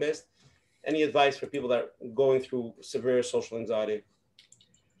texting-based. Any advice for people that are going through severe social anxiety?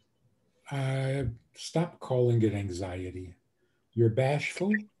 Stop calling it anxiety. You're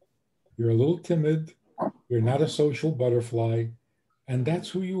bashful. You're a little timid. You're not a social butterfly. And that's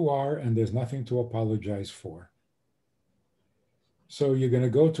who you are, and there's nothing to apologize for. So you're going to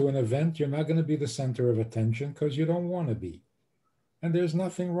go to an event, you're not going to be the center of attention because you don't want to be. And there's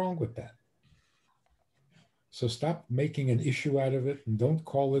nothing wrong with that. So stop making an issue out of it, and don't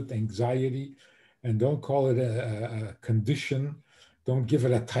call it anxiety, and don't call it a condition. Don't give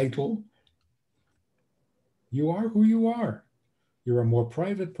it a title. You are who you are. You're a more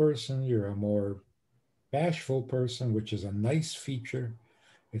private person. You're a more bashful person, which is a nice feature.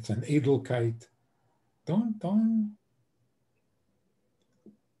 It's an edelkeit. Don't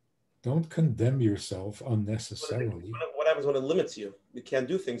condemn yourself unnecessarily. What happens when it limits you? You can't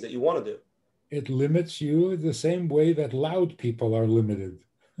do things that you want to do. It limits you the same way that loud people are limited.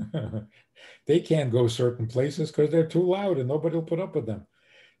 They can't go certain places because they're too loud and nobody will put up with them.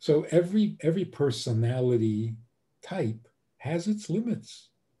 So every personality type has its limits.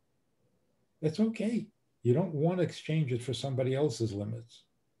 That's okay. You don't want to exchange it for somebody else's limits.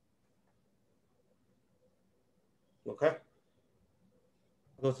 Okay.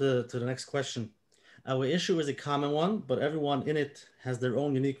 Go to the next question. Our issue is a common one, but everyone in it has their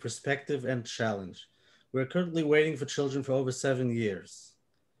own unique perspective and challenge. We're currently waiting for children for over 7 years.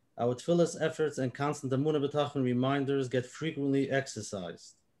 Our tefillas efforts and constant emunah b'tachon reminders get frequently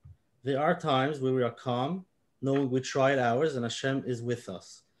exercised. There are times where we are calm, knowing we tried ours and Hashem is with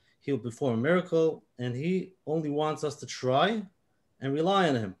us. He will perform a miracle, and He only wants us to try and rely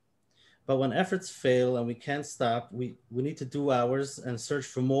on Him. But when efforts fail and we can't stop, we need to do ours and search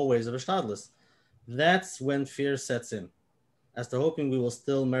for more ways of hishtadlus. That's when fear sets in. As to hoping we will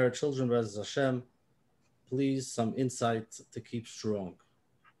still merit children, B'ezras Hashem, please, some insight to keep strong.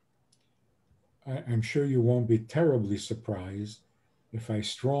 I'm sure you won't be terribly surprised if I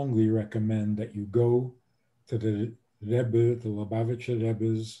strongly recommend that you go to the Rebbe, the Lubavitcher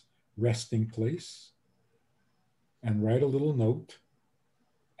Rebbe's resting place, and write a little note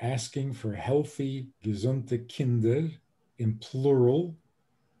asking for healthy, gesunde Kinder in plural,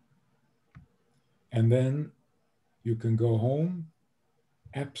 and then you can go home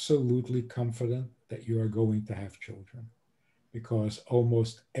absolutely confident that you are going to have children, because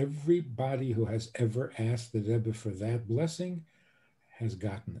almost everybody who has ever asked the Rebbe for that blessing has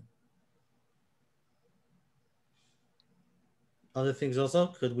gotten it. Other things also?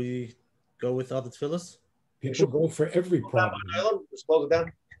 Could we go with other tefillas? People go for every problem. Just close it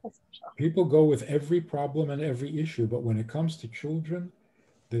down. People go with every problem and every issue, but when it comes to children,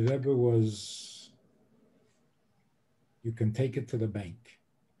 the Rebbe was, you can take it to the bank.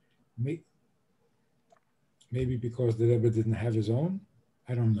 Maybe because the Rebbe didn't have his own,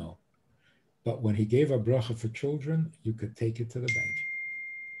 I don't know. But when he gave a bracha for children, you could take it to the bank.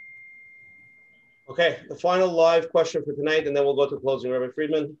 Okay, the final live question for tonight, and then we'll go to closing. Rabbi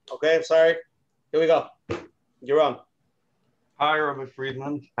Friedman. Okay, I'm sorry. Here we go. You're on. Hi, Rabbi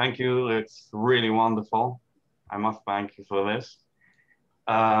Friedman. Thank you. It's really wonderful. I must thank you for this.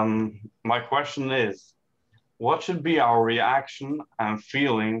 My question is, what should be our reaction and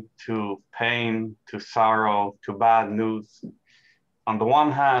feeling to pain, to sorrow, to bad news? On the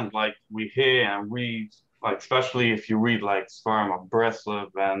one hand, like we hear and read, like especially if you read like Sfarim of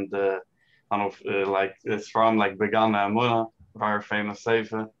Breslov and like Sfarim like Begana Amuna, very famous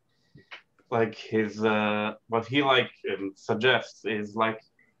sefer. Like his what he like suggests is like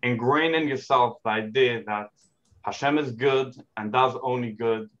ingrain in yourself the idea that Hashem is good and does only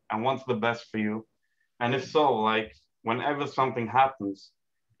good and wants the best for you. And if so, like whenever something happens,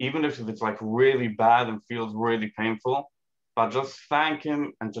 even if it's like really bad and feels really painful, but just thank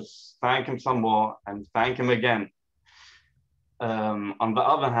him and just thank him some more and thank him again. On the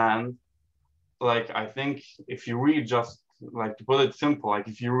other hand, like I think if you read, just like to put it simple, like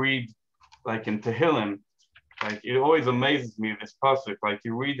if you read like in Tehillim, like it always amazes me this pasuk. Like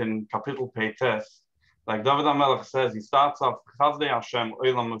you read in Kapitel Peites, like David HaMelech says, he starts off Chazdei Hashem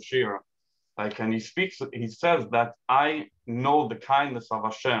Olam Moshir. Like, and he says that I know the kindness of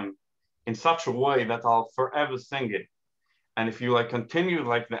Hashem in such a way that I'll forever sing it. And if you like continue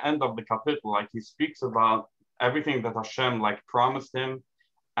like the end of the kapitel, like he speaks about everything that Hashem like promised him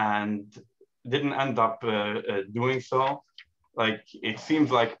and didn't end up doing so, like it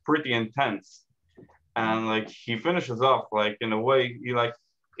seems like pretty intense. And like he finishes off like in a way, he like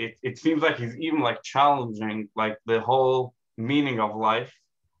it seems like he's even like challenging like the whole meaning of life.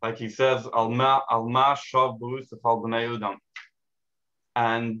 Like he says, Alma shav b'usaf al b'nei Udam.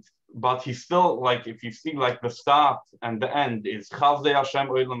 And but he still like if you see like the start and the end is Chazdei Hashem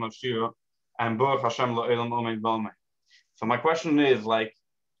Olam Ashir and Baruch Hashem Lo'elam Omeid V'Omeid. So my question is like,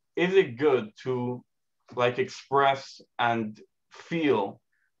 is it good to like express and feel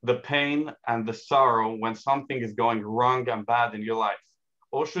the pain and the sorrow when something is going wrong and bad in your life?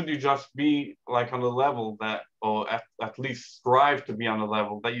 Or should you just be like on a level that, or at least strive to be on a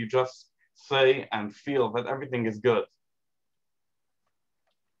level that you just say and feel that everything is good?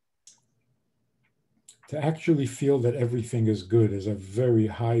 To actually feel that everything is good is a very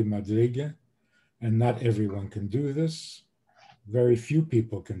high madriga, and not everyone can do this. Very few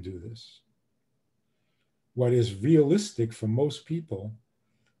people can do this. What is realistic for most people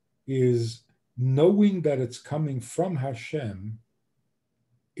is knowing that it's coming from Hashem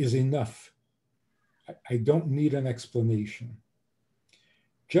is enough. I don't need an explanation.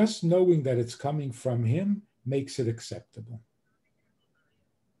 Just knowing that it's coming from him makes it acceptable.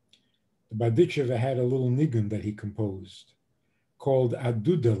 The Berditchever had a little nigun that he composed called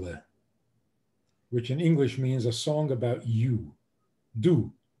Adudale, which in English means a song about you,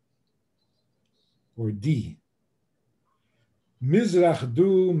 du, or di. Mizrach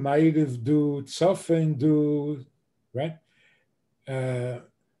du, Ma'ariv du, Tzofen du, right?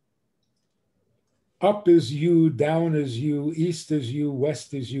 Up is you, down is you, east is you,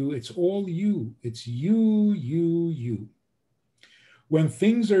 west is you. It's all you. It's you, you, you. When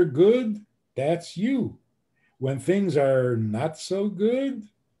things are good, that's you. When things are not so good,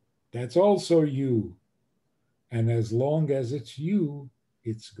 that's also you. And as long as it's you,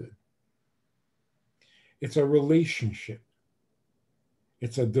 it's good. It's a relationship.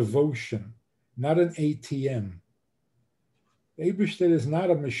 It's a devotion, not an ATM. Eibishter is not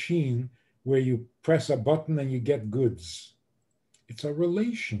a machine where you press a button and you get goods. It's a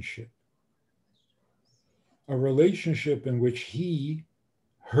relationship. A relationship in which he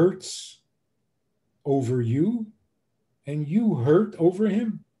hurts over you and you hurt over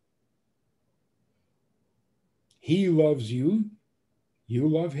him. He loves you, you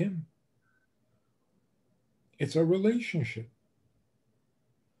love him. It's a relationship.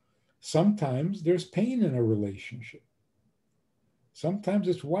 Sometimes there's pain in a relationship. Sometimes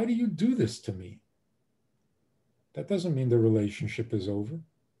it's, why do you do this to me? That doesn't mean the relationship is over.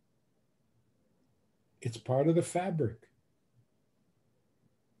 It's part of the fabric.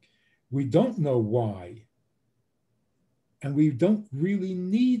 We don't know why. And we don't really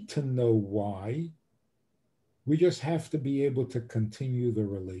need to know why. We just have to be able to continue the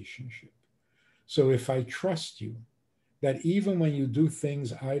relationship. So if I trust you, that even when you do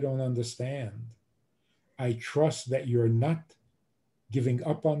things I don't understand, I trust that you're not giving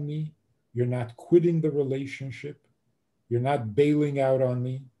up on me, you're not quitting the relationship, you're not bailing out on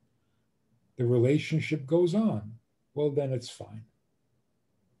me, the relationship goes on, well, then it's fine.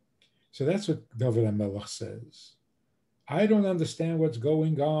 So that's what David HaMelech says. I don't understand what's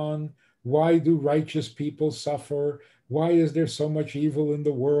going on. Why do righteous people suffer? Why is there so much evil in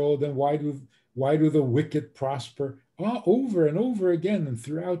the world? And why do the wicked prosper? Over and over again and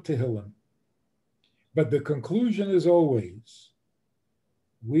throughout Tehillim. But the conclusion is always,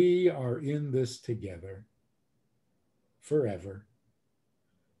 we are in this together forever.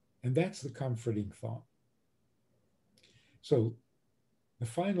 And that's the comforting thought. So the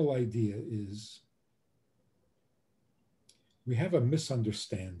final idea is, we have a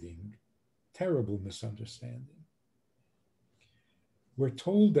misunderstanding, terrible misunderstanding. We're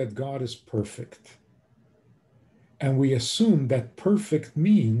told that God is perfect. And we assume that perfect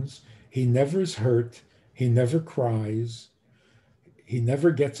means he never is hurt, he never cries, he never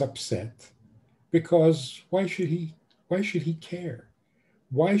gets upset. Because why should he care?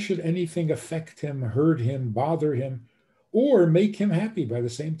 Why should anything affect him, hurt him, bother him, or make him happy by the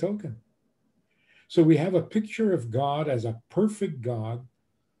same token? So we have a picture of God as a perfect God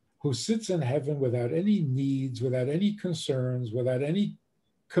who sits in heaven without any needs, without any concerns, without any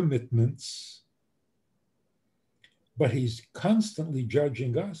commitments. But he's constantly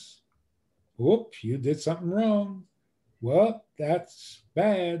judging us. Whoop, you did something wrong. Well, that's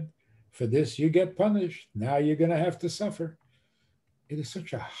bad. For this, you get punished. Now you're going to have to suffer. It is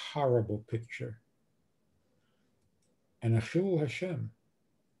such a horrible picture. And Achil Hashem,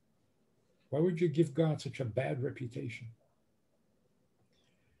 why would you give God such a bad reputation?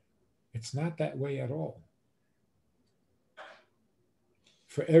 It's not that way at all.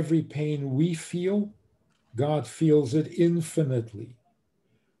 For every pain we feel, God feels it infinitely.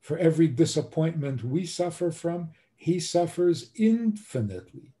 For every disappointment we suffer from, he suffers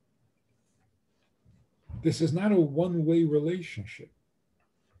infinitely. This is not a one-way relationship.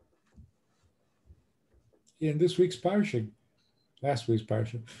 In this week's parsha, last week's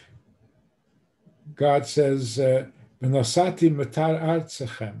parsha, God says, "V'nosati matar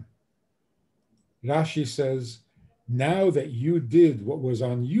artzechem." Rashi says, now that you did what was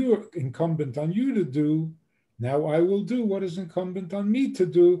incumbent on you to do, now I will do what is incumbent on me to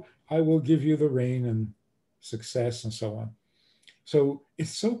do. I will give you the rain and success and so on. So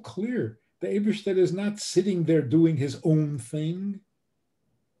it's so clear. The Eibishter is not sitting there doing his own thing.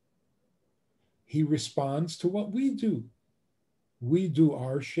 He responds to what we do. We do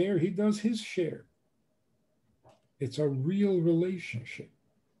our share, he does his share. It's a real relationship.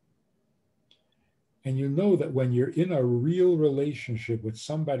 And you know that when you're in a real relationship with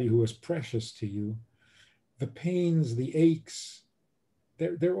somebody who is precious to you, the pains, the aches,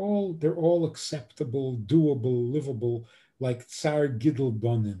 they're all acceptable, doable, livable, like Tsar Gidl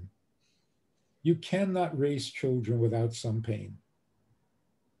Bonim. You cannot raise children without some pain.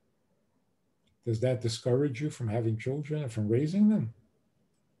 Does that discourage you from having children and from raising them?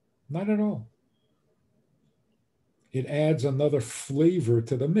 Not at all. It adds another flavor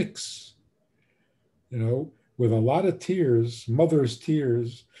to the mix. You know, with a lot of tears, mother's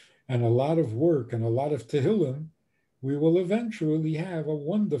tears, and a lot of work and a lot of tehillim, we will eventually have a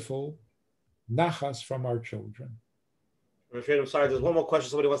wonderful nachas from our children. I'm sorry, there's one more question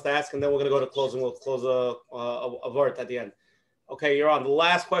somebody wants to ask, and then we're going to go to close, and we'll close a vort at the end. Okay, you're on. The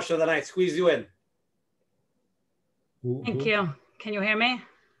last question of the night. Squeeze you in. Thank you. Can you hear me?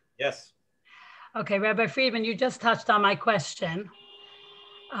 Yes. Okay, Rabbi Friedman, you just touched on my question.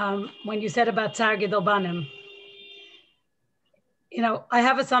 When you said about Tsar Gidol Banim. You know, I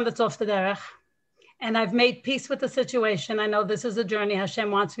have a son that's off the derech, and I've made peace with the situation. I know this is a journey Hashem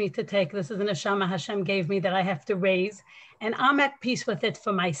wants me to take. This is an neshama Hashem gave me that I have to raise, and I'm at peace with it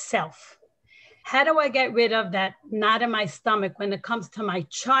for myself. How do I get rid of that knot in my stomach when it comes to my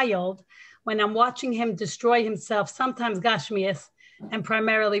child, when I'm watching him destroy himself, sometimes gashmias and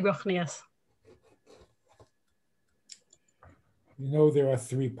primarily ruchnias? You know, there are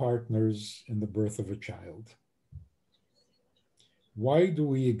three partners in the birth of a child. Why do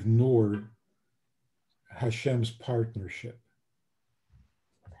we ignore Hashem's partnership?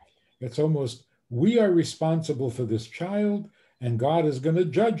 It's almost, we are responsible for this child, and God is going to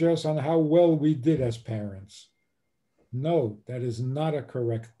judge us on how well we did as parents. No, that is not a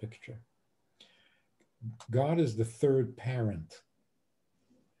correct picture. God is the third parent,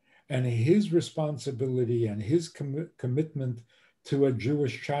 and his responsibility and his commitment to a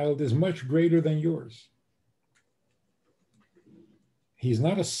Jewish child is much greater than yours. He's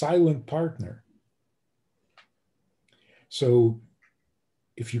not a silent partner. So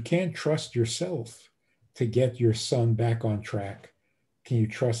if you can't trust yourself to get your son back on track, can you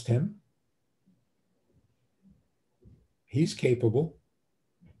trust him? He's capable.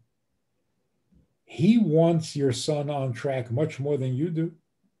 He wants your son on track much more than you do,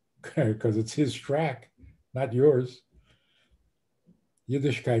 because it's his track, not yours.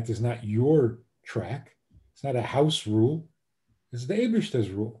 Yiddishkeit is not your track. It's not a house rule. It's the Eibishter's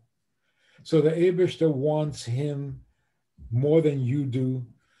rule. So the Eibishter wants him more than you do.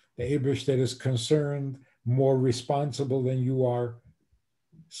 The Eibishter is concerned, more responsible than you are.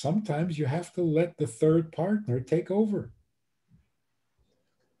 Sometimes you have to let the third partner take over.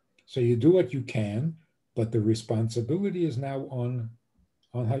 So you do what you can, but the responsibility is now on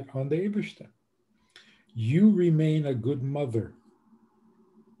the Eibishter. You remain a good mother,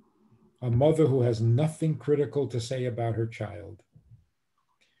 a mother who has nothing critical to say about her child.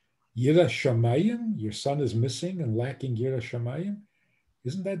 Yira Shamayim, your son is missing and lacking Yira Shamayim,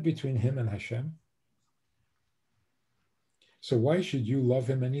 isn't that between him and Hashem? So why should you love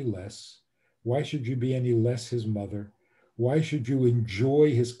him any less? Why should you be any less his mother? Why should you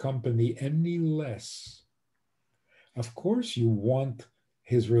enjoy his company any less? Of course you want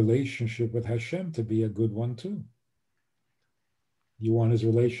his relationship with Hashem to be a good one too. You want his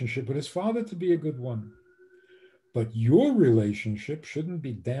relationship with his father to be a good one. But your relationship shouldn't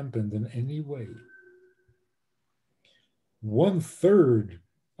be dampened in any way. 1/3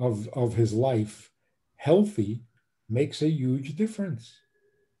 of his life healthy makes a huge difference.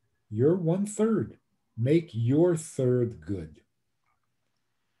 You're 1/3. Make your third good.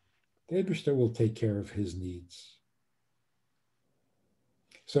 The Eibishter will take care of his needs.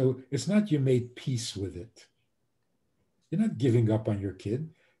 So it's not you made peace with it. You're not giving up on your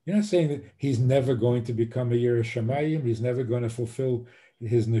kid. You're not saying that he's never going to become a Yireh Shamayim, he's never going to fulfill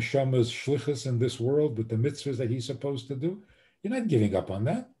his neshama's shlichus in this world with the mitzvahs that he's supposed to do. You're not giving up on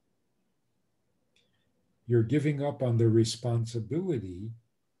that. You're giving up on the responsibility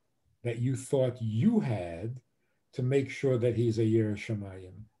that you thought you had to make sure that he's a Yireh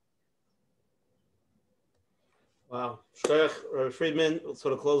Shamayim. Wow. Shkoyach, Friedman,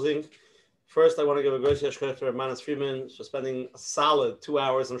 sort of closing. First, I want to give a great shkoyach to Rabbi Friedman for spending a solid 2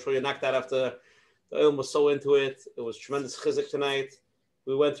 hours. I'm sure you knocked that after the Ilm was so into it. It was tremendous chizuk tonight.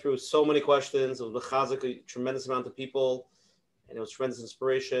 We went through so many questions. It was chazuk, a tremendous amount of people, and it was tremendous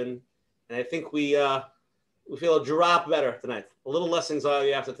inspiration. And I think we feel a drop better tonight. A little less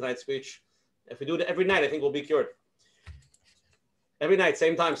anxiety after tonight's speech. If we do it every night, I think we'll be cured. Every night,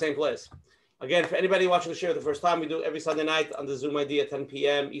 same time, same place. Again, for anybody watching the share for the first time, we do every Sunday night on the Zoom ID at 10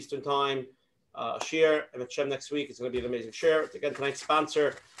 p.m. Eastern Time. Share, and at Shem next week, it's going to be an amazing share. Again, tonight's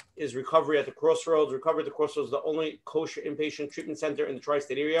sponsor is Recovery at the Crossroads. Recovery at the Crossroads is the only kosher inpatient treatment center in the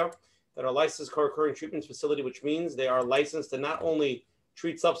tri-state area that are licensed co-occurring treatment facility, which means they are licensed to not only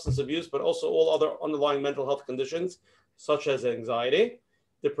treat substance abuse, but also all other underlying mental health conditions, such as anxiety,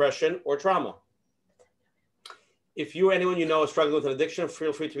 depression, or trauma. If you or anyone you know is struggling with an addiction,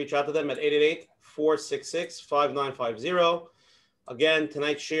 feel free to reach out to them at 888-466-5950. Again,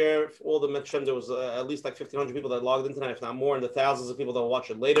 tonight's share, for all the Menachem, there was at least like 1,500 people that logged in tonight, if not more, and the thousands of people that will watch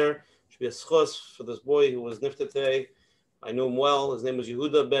it later. It should be a schus for this boy who was nifted today. I knew him well. His name was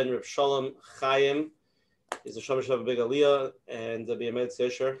Yehuda ben Reb Shalom Chaim. He's a Shamash of a big aliyah, and be a med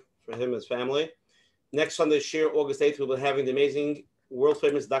seisher for him and his family. Next Sunday's share, August 8th, we'll be having the amazing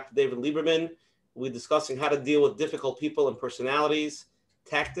world-famous Dr. David Lieberman. We'll be discussing how to deal with difficult people and personalities,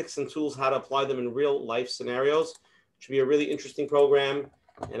 tactics and tools, how to apply them in real-life scenarios. Should be a really interesting program,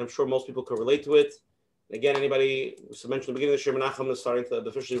 and I'm sure most people could relate to it. And again, anybody who mentioned at the beginning of the year, Menachem is starting to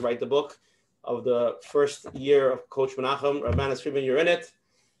officially write the book of the first year of Coach Menachem. Rabbi Friedman, you're in it.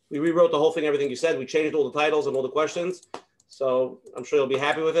 We rewrote the whole thing, everything you said. We changed all the titles and all the questions. So I'm sure you'll be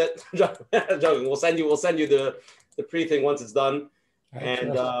happy with it. Joking. We'll send you the pre-thing once it's done.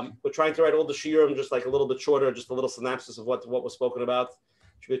 And we're trying to write all the shiurim just like a little bit shorter, just a little synopsis of what was spoken about.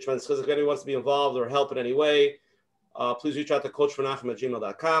 Should be a tremendous chizuk. If anyone wants to be involved or help in any way, please reach out to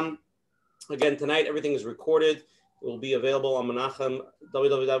coachmenachem@gmail.com. Again, tonight, everything is recorded. It will be available on Menachem,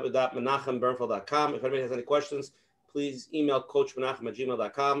 www.menachembernfeld.com. If anybody has any questions, please email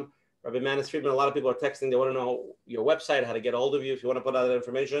coachmenachem@gmail.com. Rabbi Manis Friedman, a lot of people are texting. They want to know your website, how to get a hold of you. If you want to put out that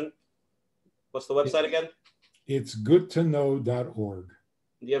information, what's the website again? It's goodtoknow.org.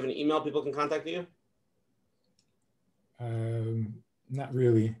 Do you have an email people can contact you? Not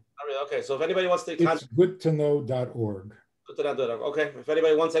really. Not really. Okay, so if anybody wants to It's goodtoknow.org. Goodtoknow.org. Okay, if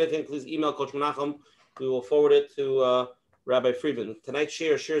anybody wants anything, please email Coach Menachem. We will forward it to Rabbi Friedman. Tonight's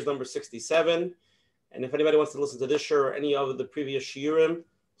shir is number 67. And if anybody wants to listen to this shir or any of the previous shiurim,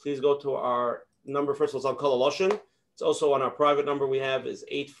 please go to our number. First of all, it's on Kol Haloshen. It's also on our private number we have is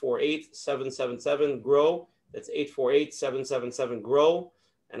 848-777-GROW. That's 848-777-GROW.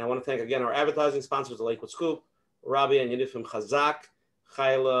 And I want to thank again our advertising sponsors, the Lakewood Scoop, Rabbi and Yidif from Chazak,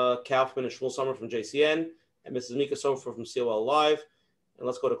 Chayla Kaufman and Shmuel Sommer from JCN, and Mrs. Mika Sofer from COL Live. And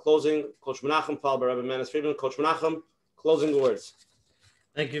let's go to closing. Coach Menachem, followed by Rabbi Manis Friedman. Coach Menachem, closing words.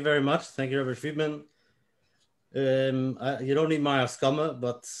 Thank you very much. Thank you, Rabbi Friedman. You don't need my askama,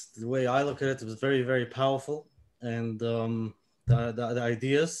 but the way I look at it, it was very, very powerful. And the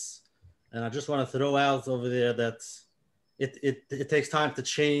ideas. And I just want to throw out over there that it takes time to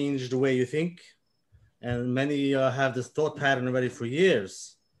change the way you think. And many have this thought pattern already for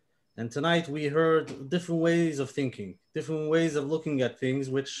years. And tonight we heard different ways of thinking, different ways of looking at things,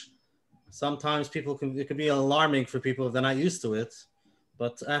 which sometimes it can be alarming for people if they're not used to it.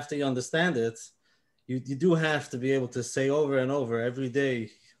 But after you understand it, you do have to be able to say over and over every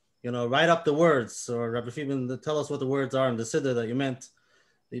day, write up the words, or Rabbi Friedman, tell us what the words are in the Siddur that you meant.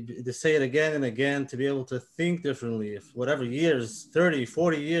 They say it again and again to be able to think differently. If whatever years, 30,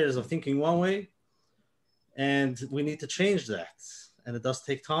 40 years of thinking one way, and we need to change that. And it does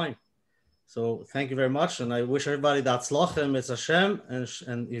take time. So thank you very much. And I wish everybody that's lochem, it's Hashem.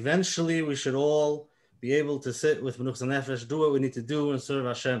 And eventually we should all be able to sit with Menuchas Nefesh, do what we need to do and serve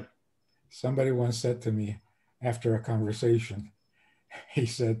Hashem. Somebody once said to me after a conversation, he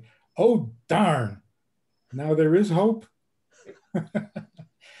said, "Oh, darn, now there is hope."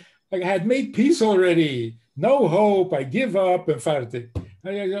 Like I had made peace already. No hope. I give up and farti.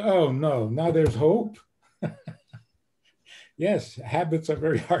 Oh no, now there's hope. Yes, habits are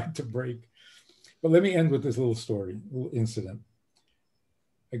very hard to break. But let me end with this little story, little incident.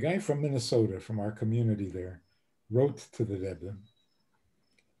 A guy from Minnesota, from our community there, wrote to the Rebbe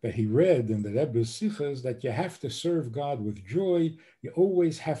that he read in the Rebbe's sichas that you have to serve God with joy. You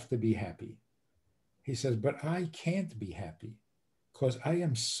always have to be happy. He says, but I can't be happy because I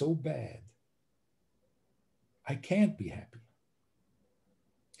am so bad. I can't be happy.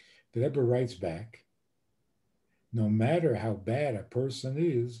 The Rebbe writes back, no matter how bad a person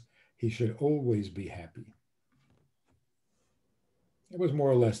is, he should always be happy. It was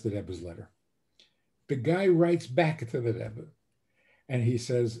more or less the Rebbe's letter. The guy writes back to the Rebbe and he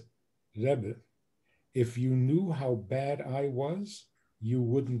says, Rebbe, if you knew how bad I was, you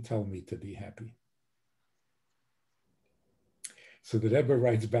wouldn't tell me to be happy. So the Rebbe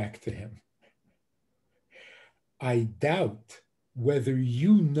writes back to him, I doubt whether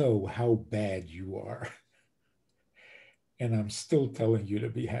you know how bad you are. And I'm still telling you to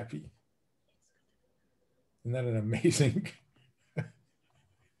be happy. Isn't that an amazing?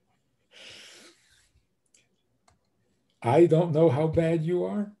 I don't know how bad you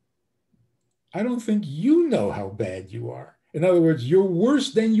are. I don't think you know how bad you are. In other words, you're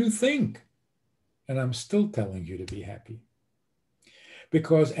worse than you think. And I'm still telling you to be happy.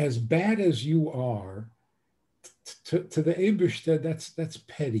 Because as bad as you are, to the Eibishter, that's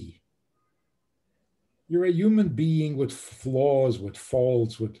petty. You're a human being with flaws, with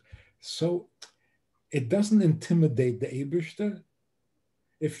faults, so it doesn't intimidate the Eibishter.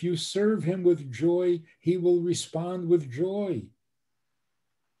 If you serve him with joy, he will respond with joy.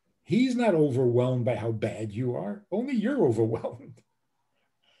 He's not overwhelmed by how bad you are. Only you're overwhelmed.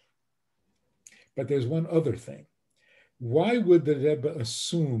 But there's one other thing. Why would the Rebbe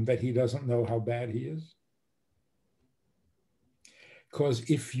assume that he doesn't know how bad he is? Because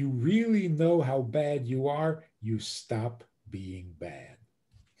if you really know how bad you are, you stop being bad.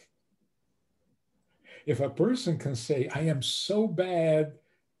 If a person can say, I am so bad,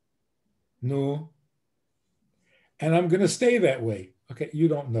 no, and I'm going to stay that way. Okay, you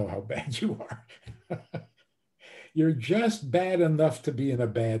don't know how bad you are. You're just bad enough to be in a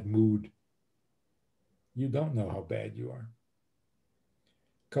bad mood. You don't know how bad you are.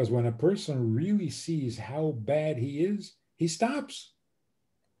 Because when a person really sees how bad he is, he stops.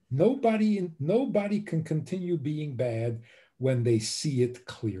 Nobody can continue being bad when they see it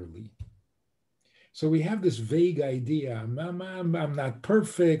clearly. So we have this vague idea, I'm not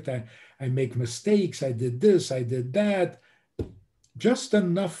perfect, I make mistakes, I did this, I did that, just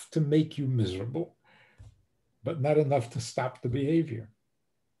enough to make you miserable, but not enough to stop the behavior.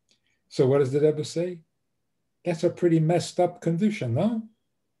 So what does the Rebbe say? That's a pretty messed up condition, no?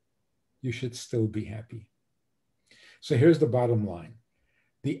 You should still be happy. So here's the bottom line.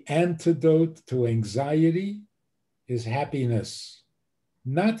 The antidote to anxiety is happiness,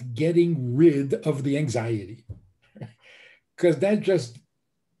 not getting rid of the anxiety, because that just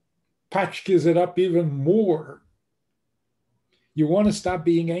patchkes it up even more. You want to stop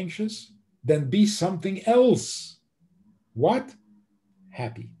being anxious? Then be something else. What?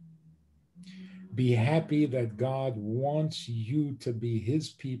 Happy. Be happy that God wants you to be his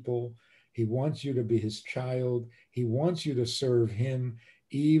people. He wants you to be his child. He wants you to serve him,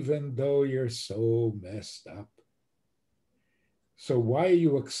 even though you're so messed up. So why are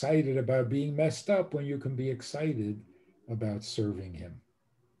you excited about being messed up when you can be excited about serving him?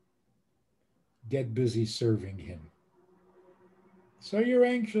 Get busy serving him. So you're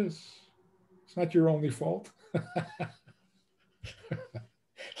anxious. It's not your only fault.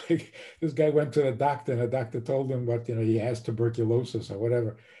 Like, this guy went to the doctor, and the doctor told him what, he has tuberculosis or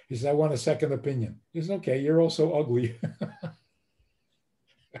whatever. He said, I want a second opinion. He said, okay, you're also ugly.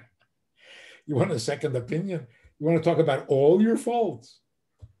 You want a second opinion? You want to talk about all your faults?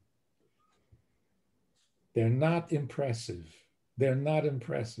 They're not impressive. They're not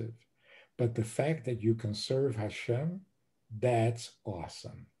impressive. But the fact that you can serve Hashem, that's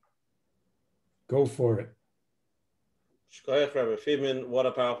awesome. Go for it. Shkoyach, Rabbi Friedman, what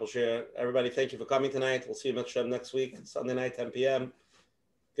a powerful share. Everybody, thank you for coming tonight. We'll see you next week, Sunday night, 10 p.m.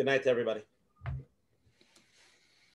 Good night to everybody.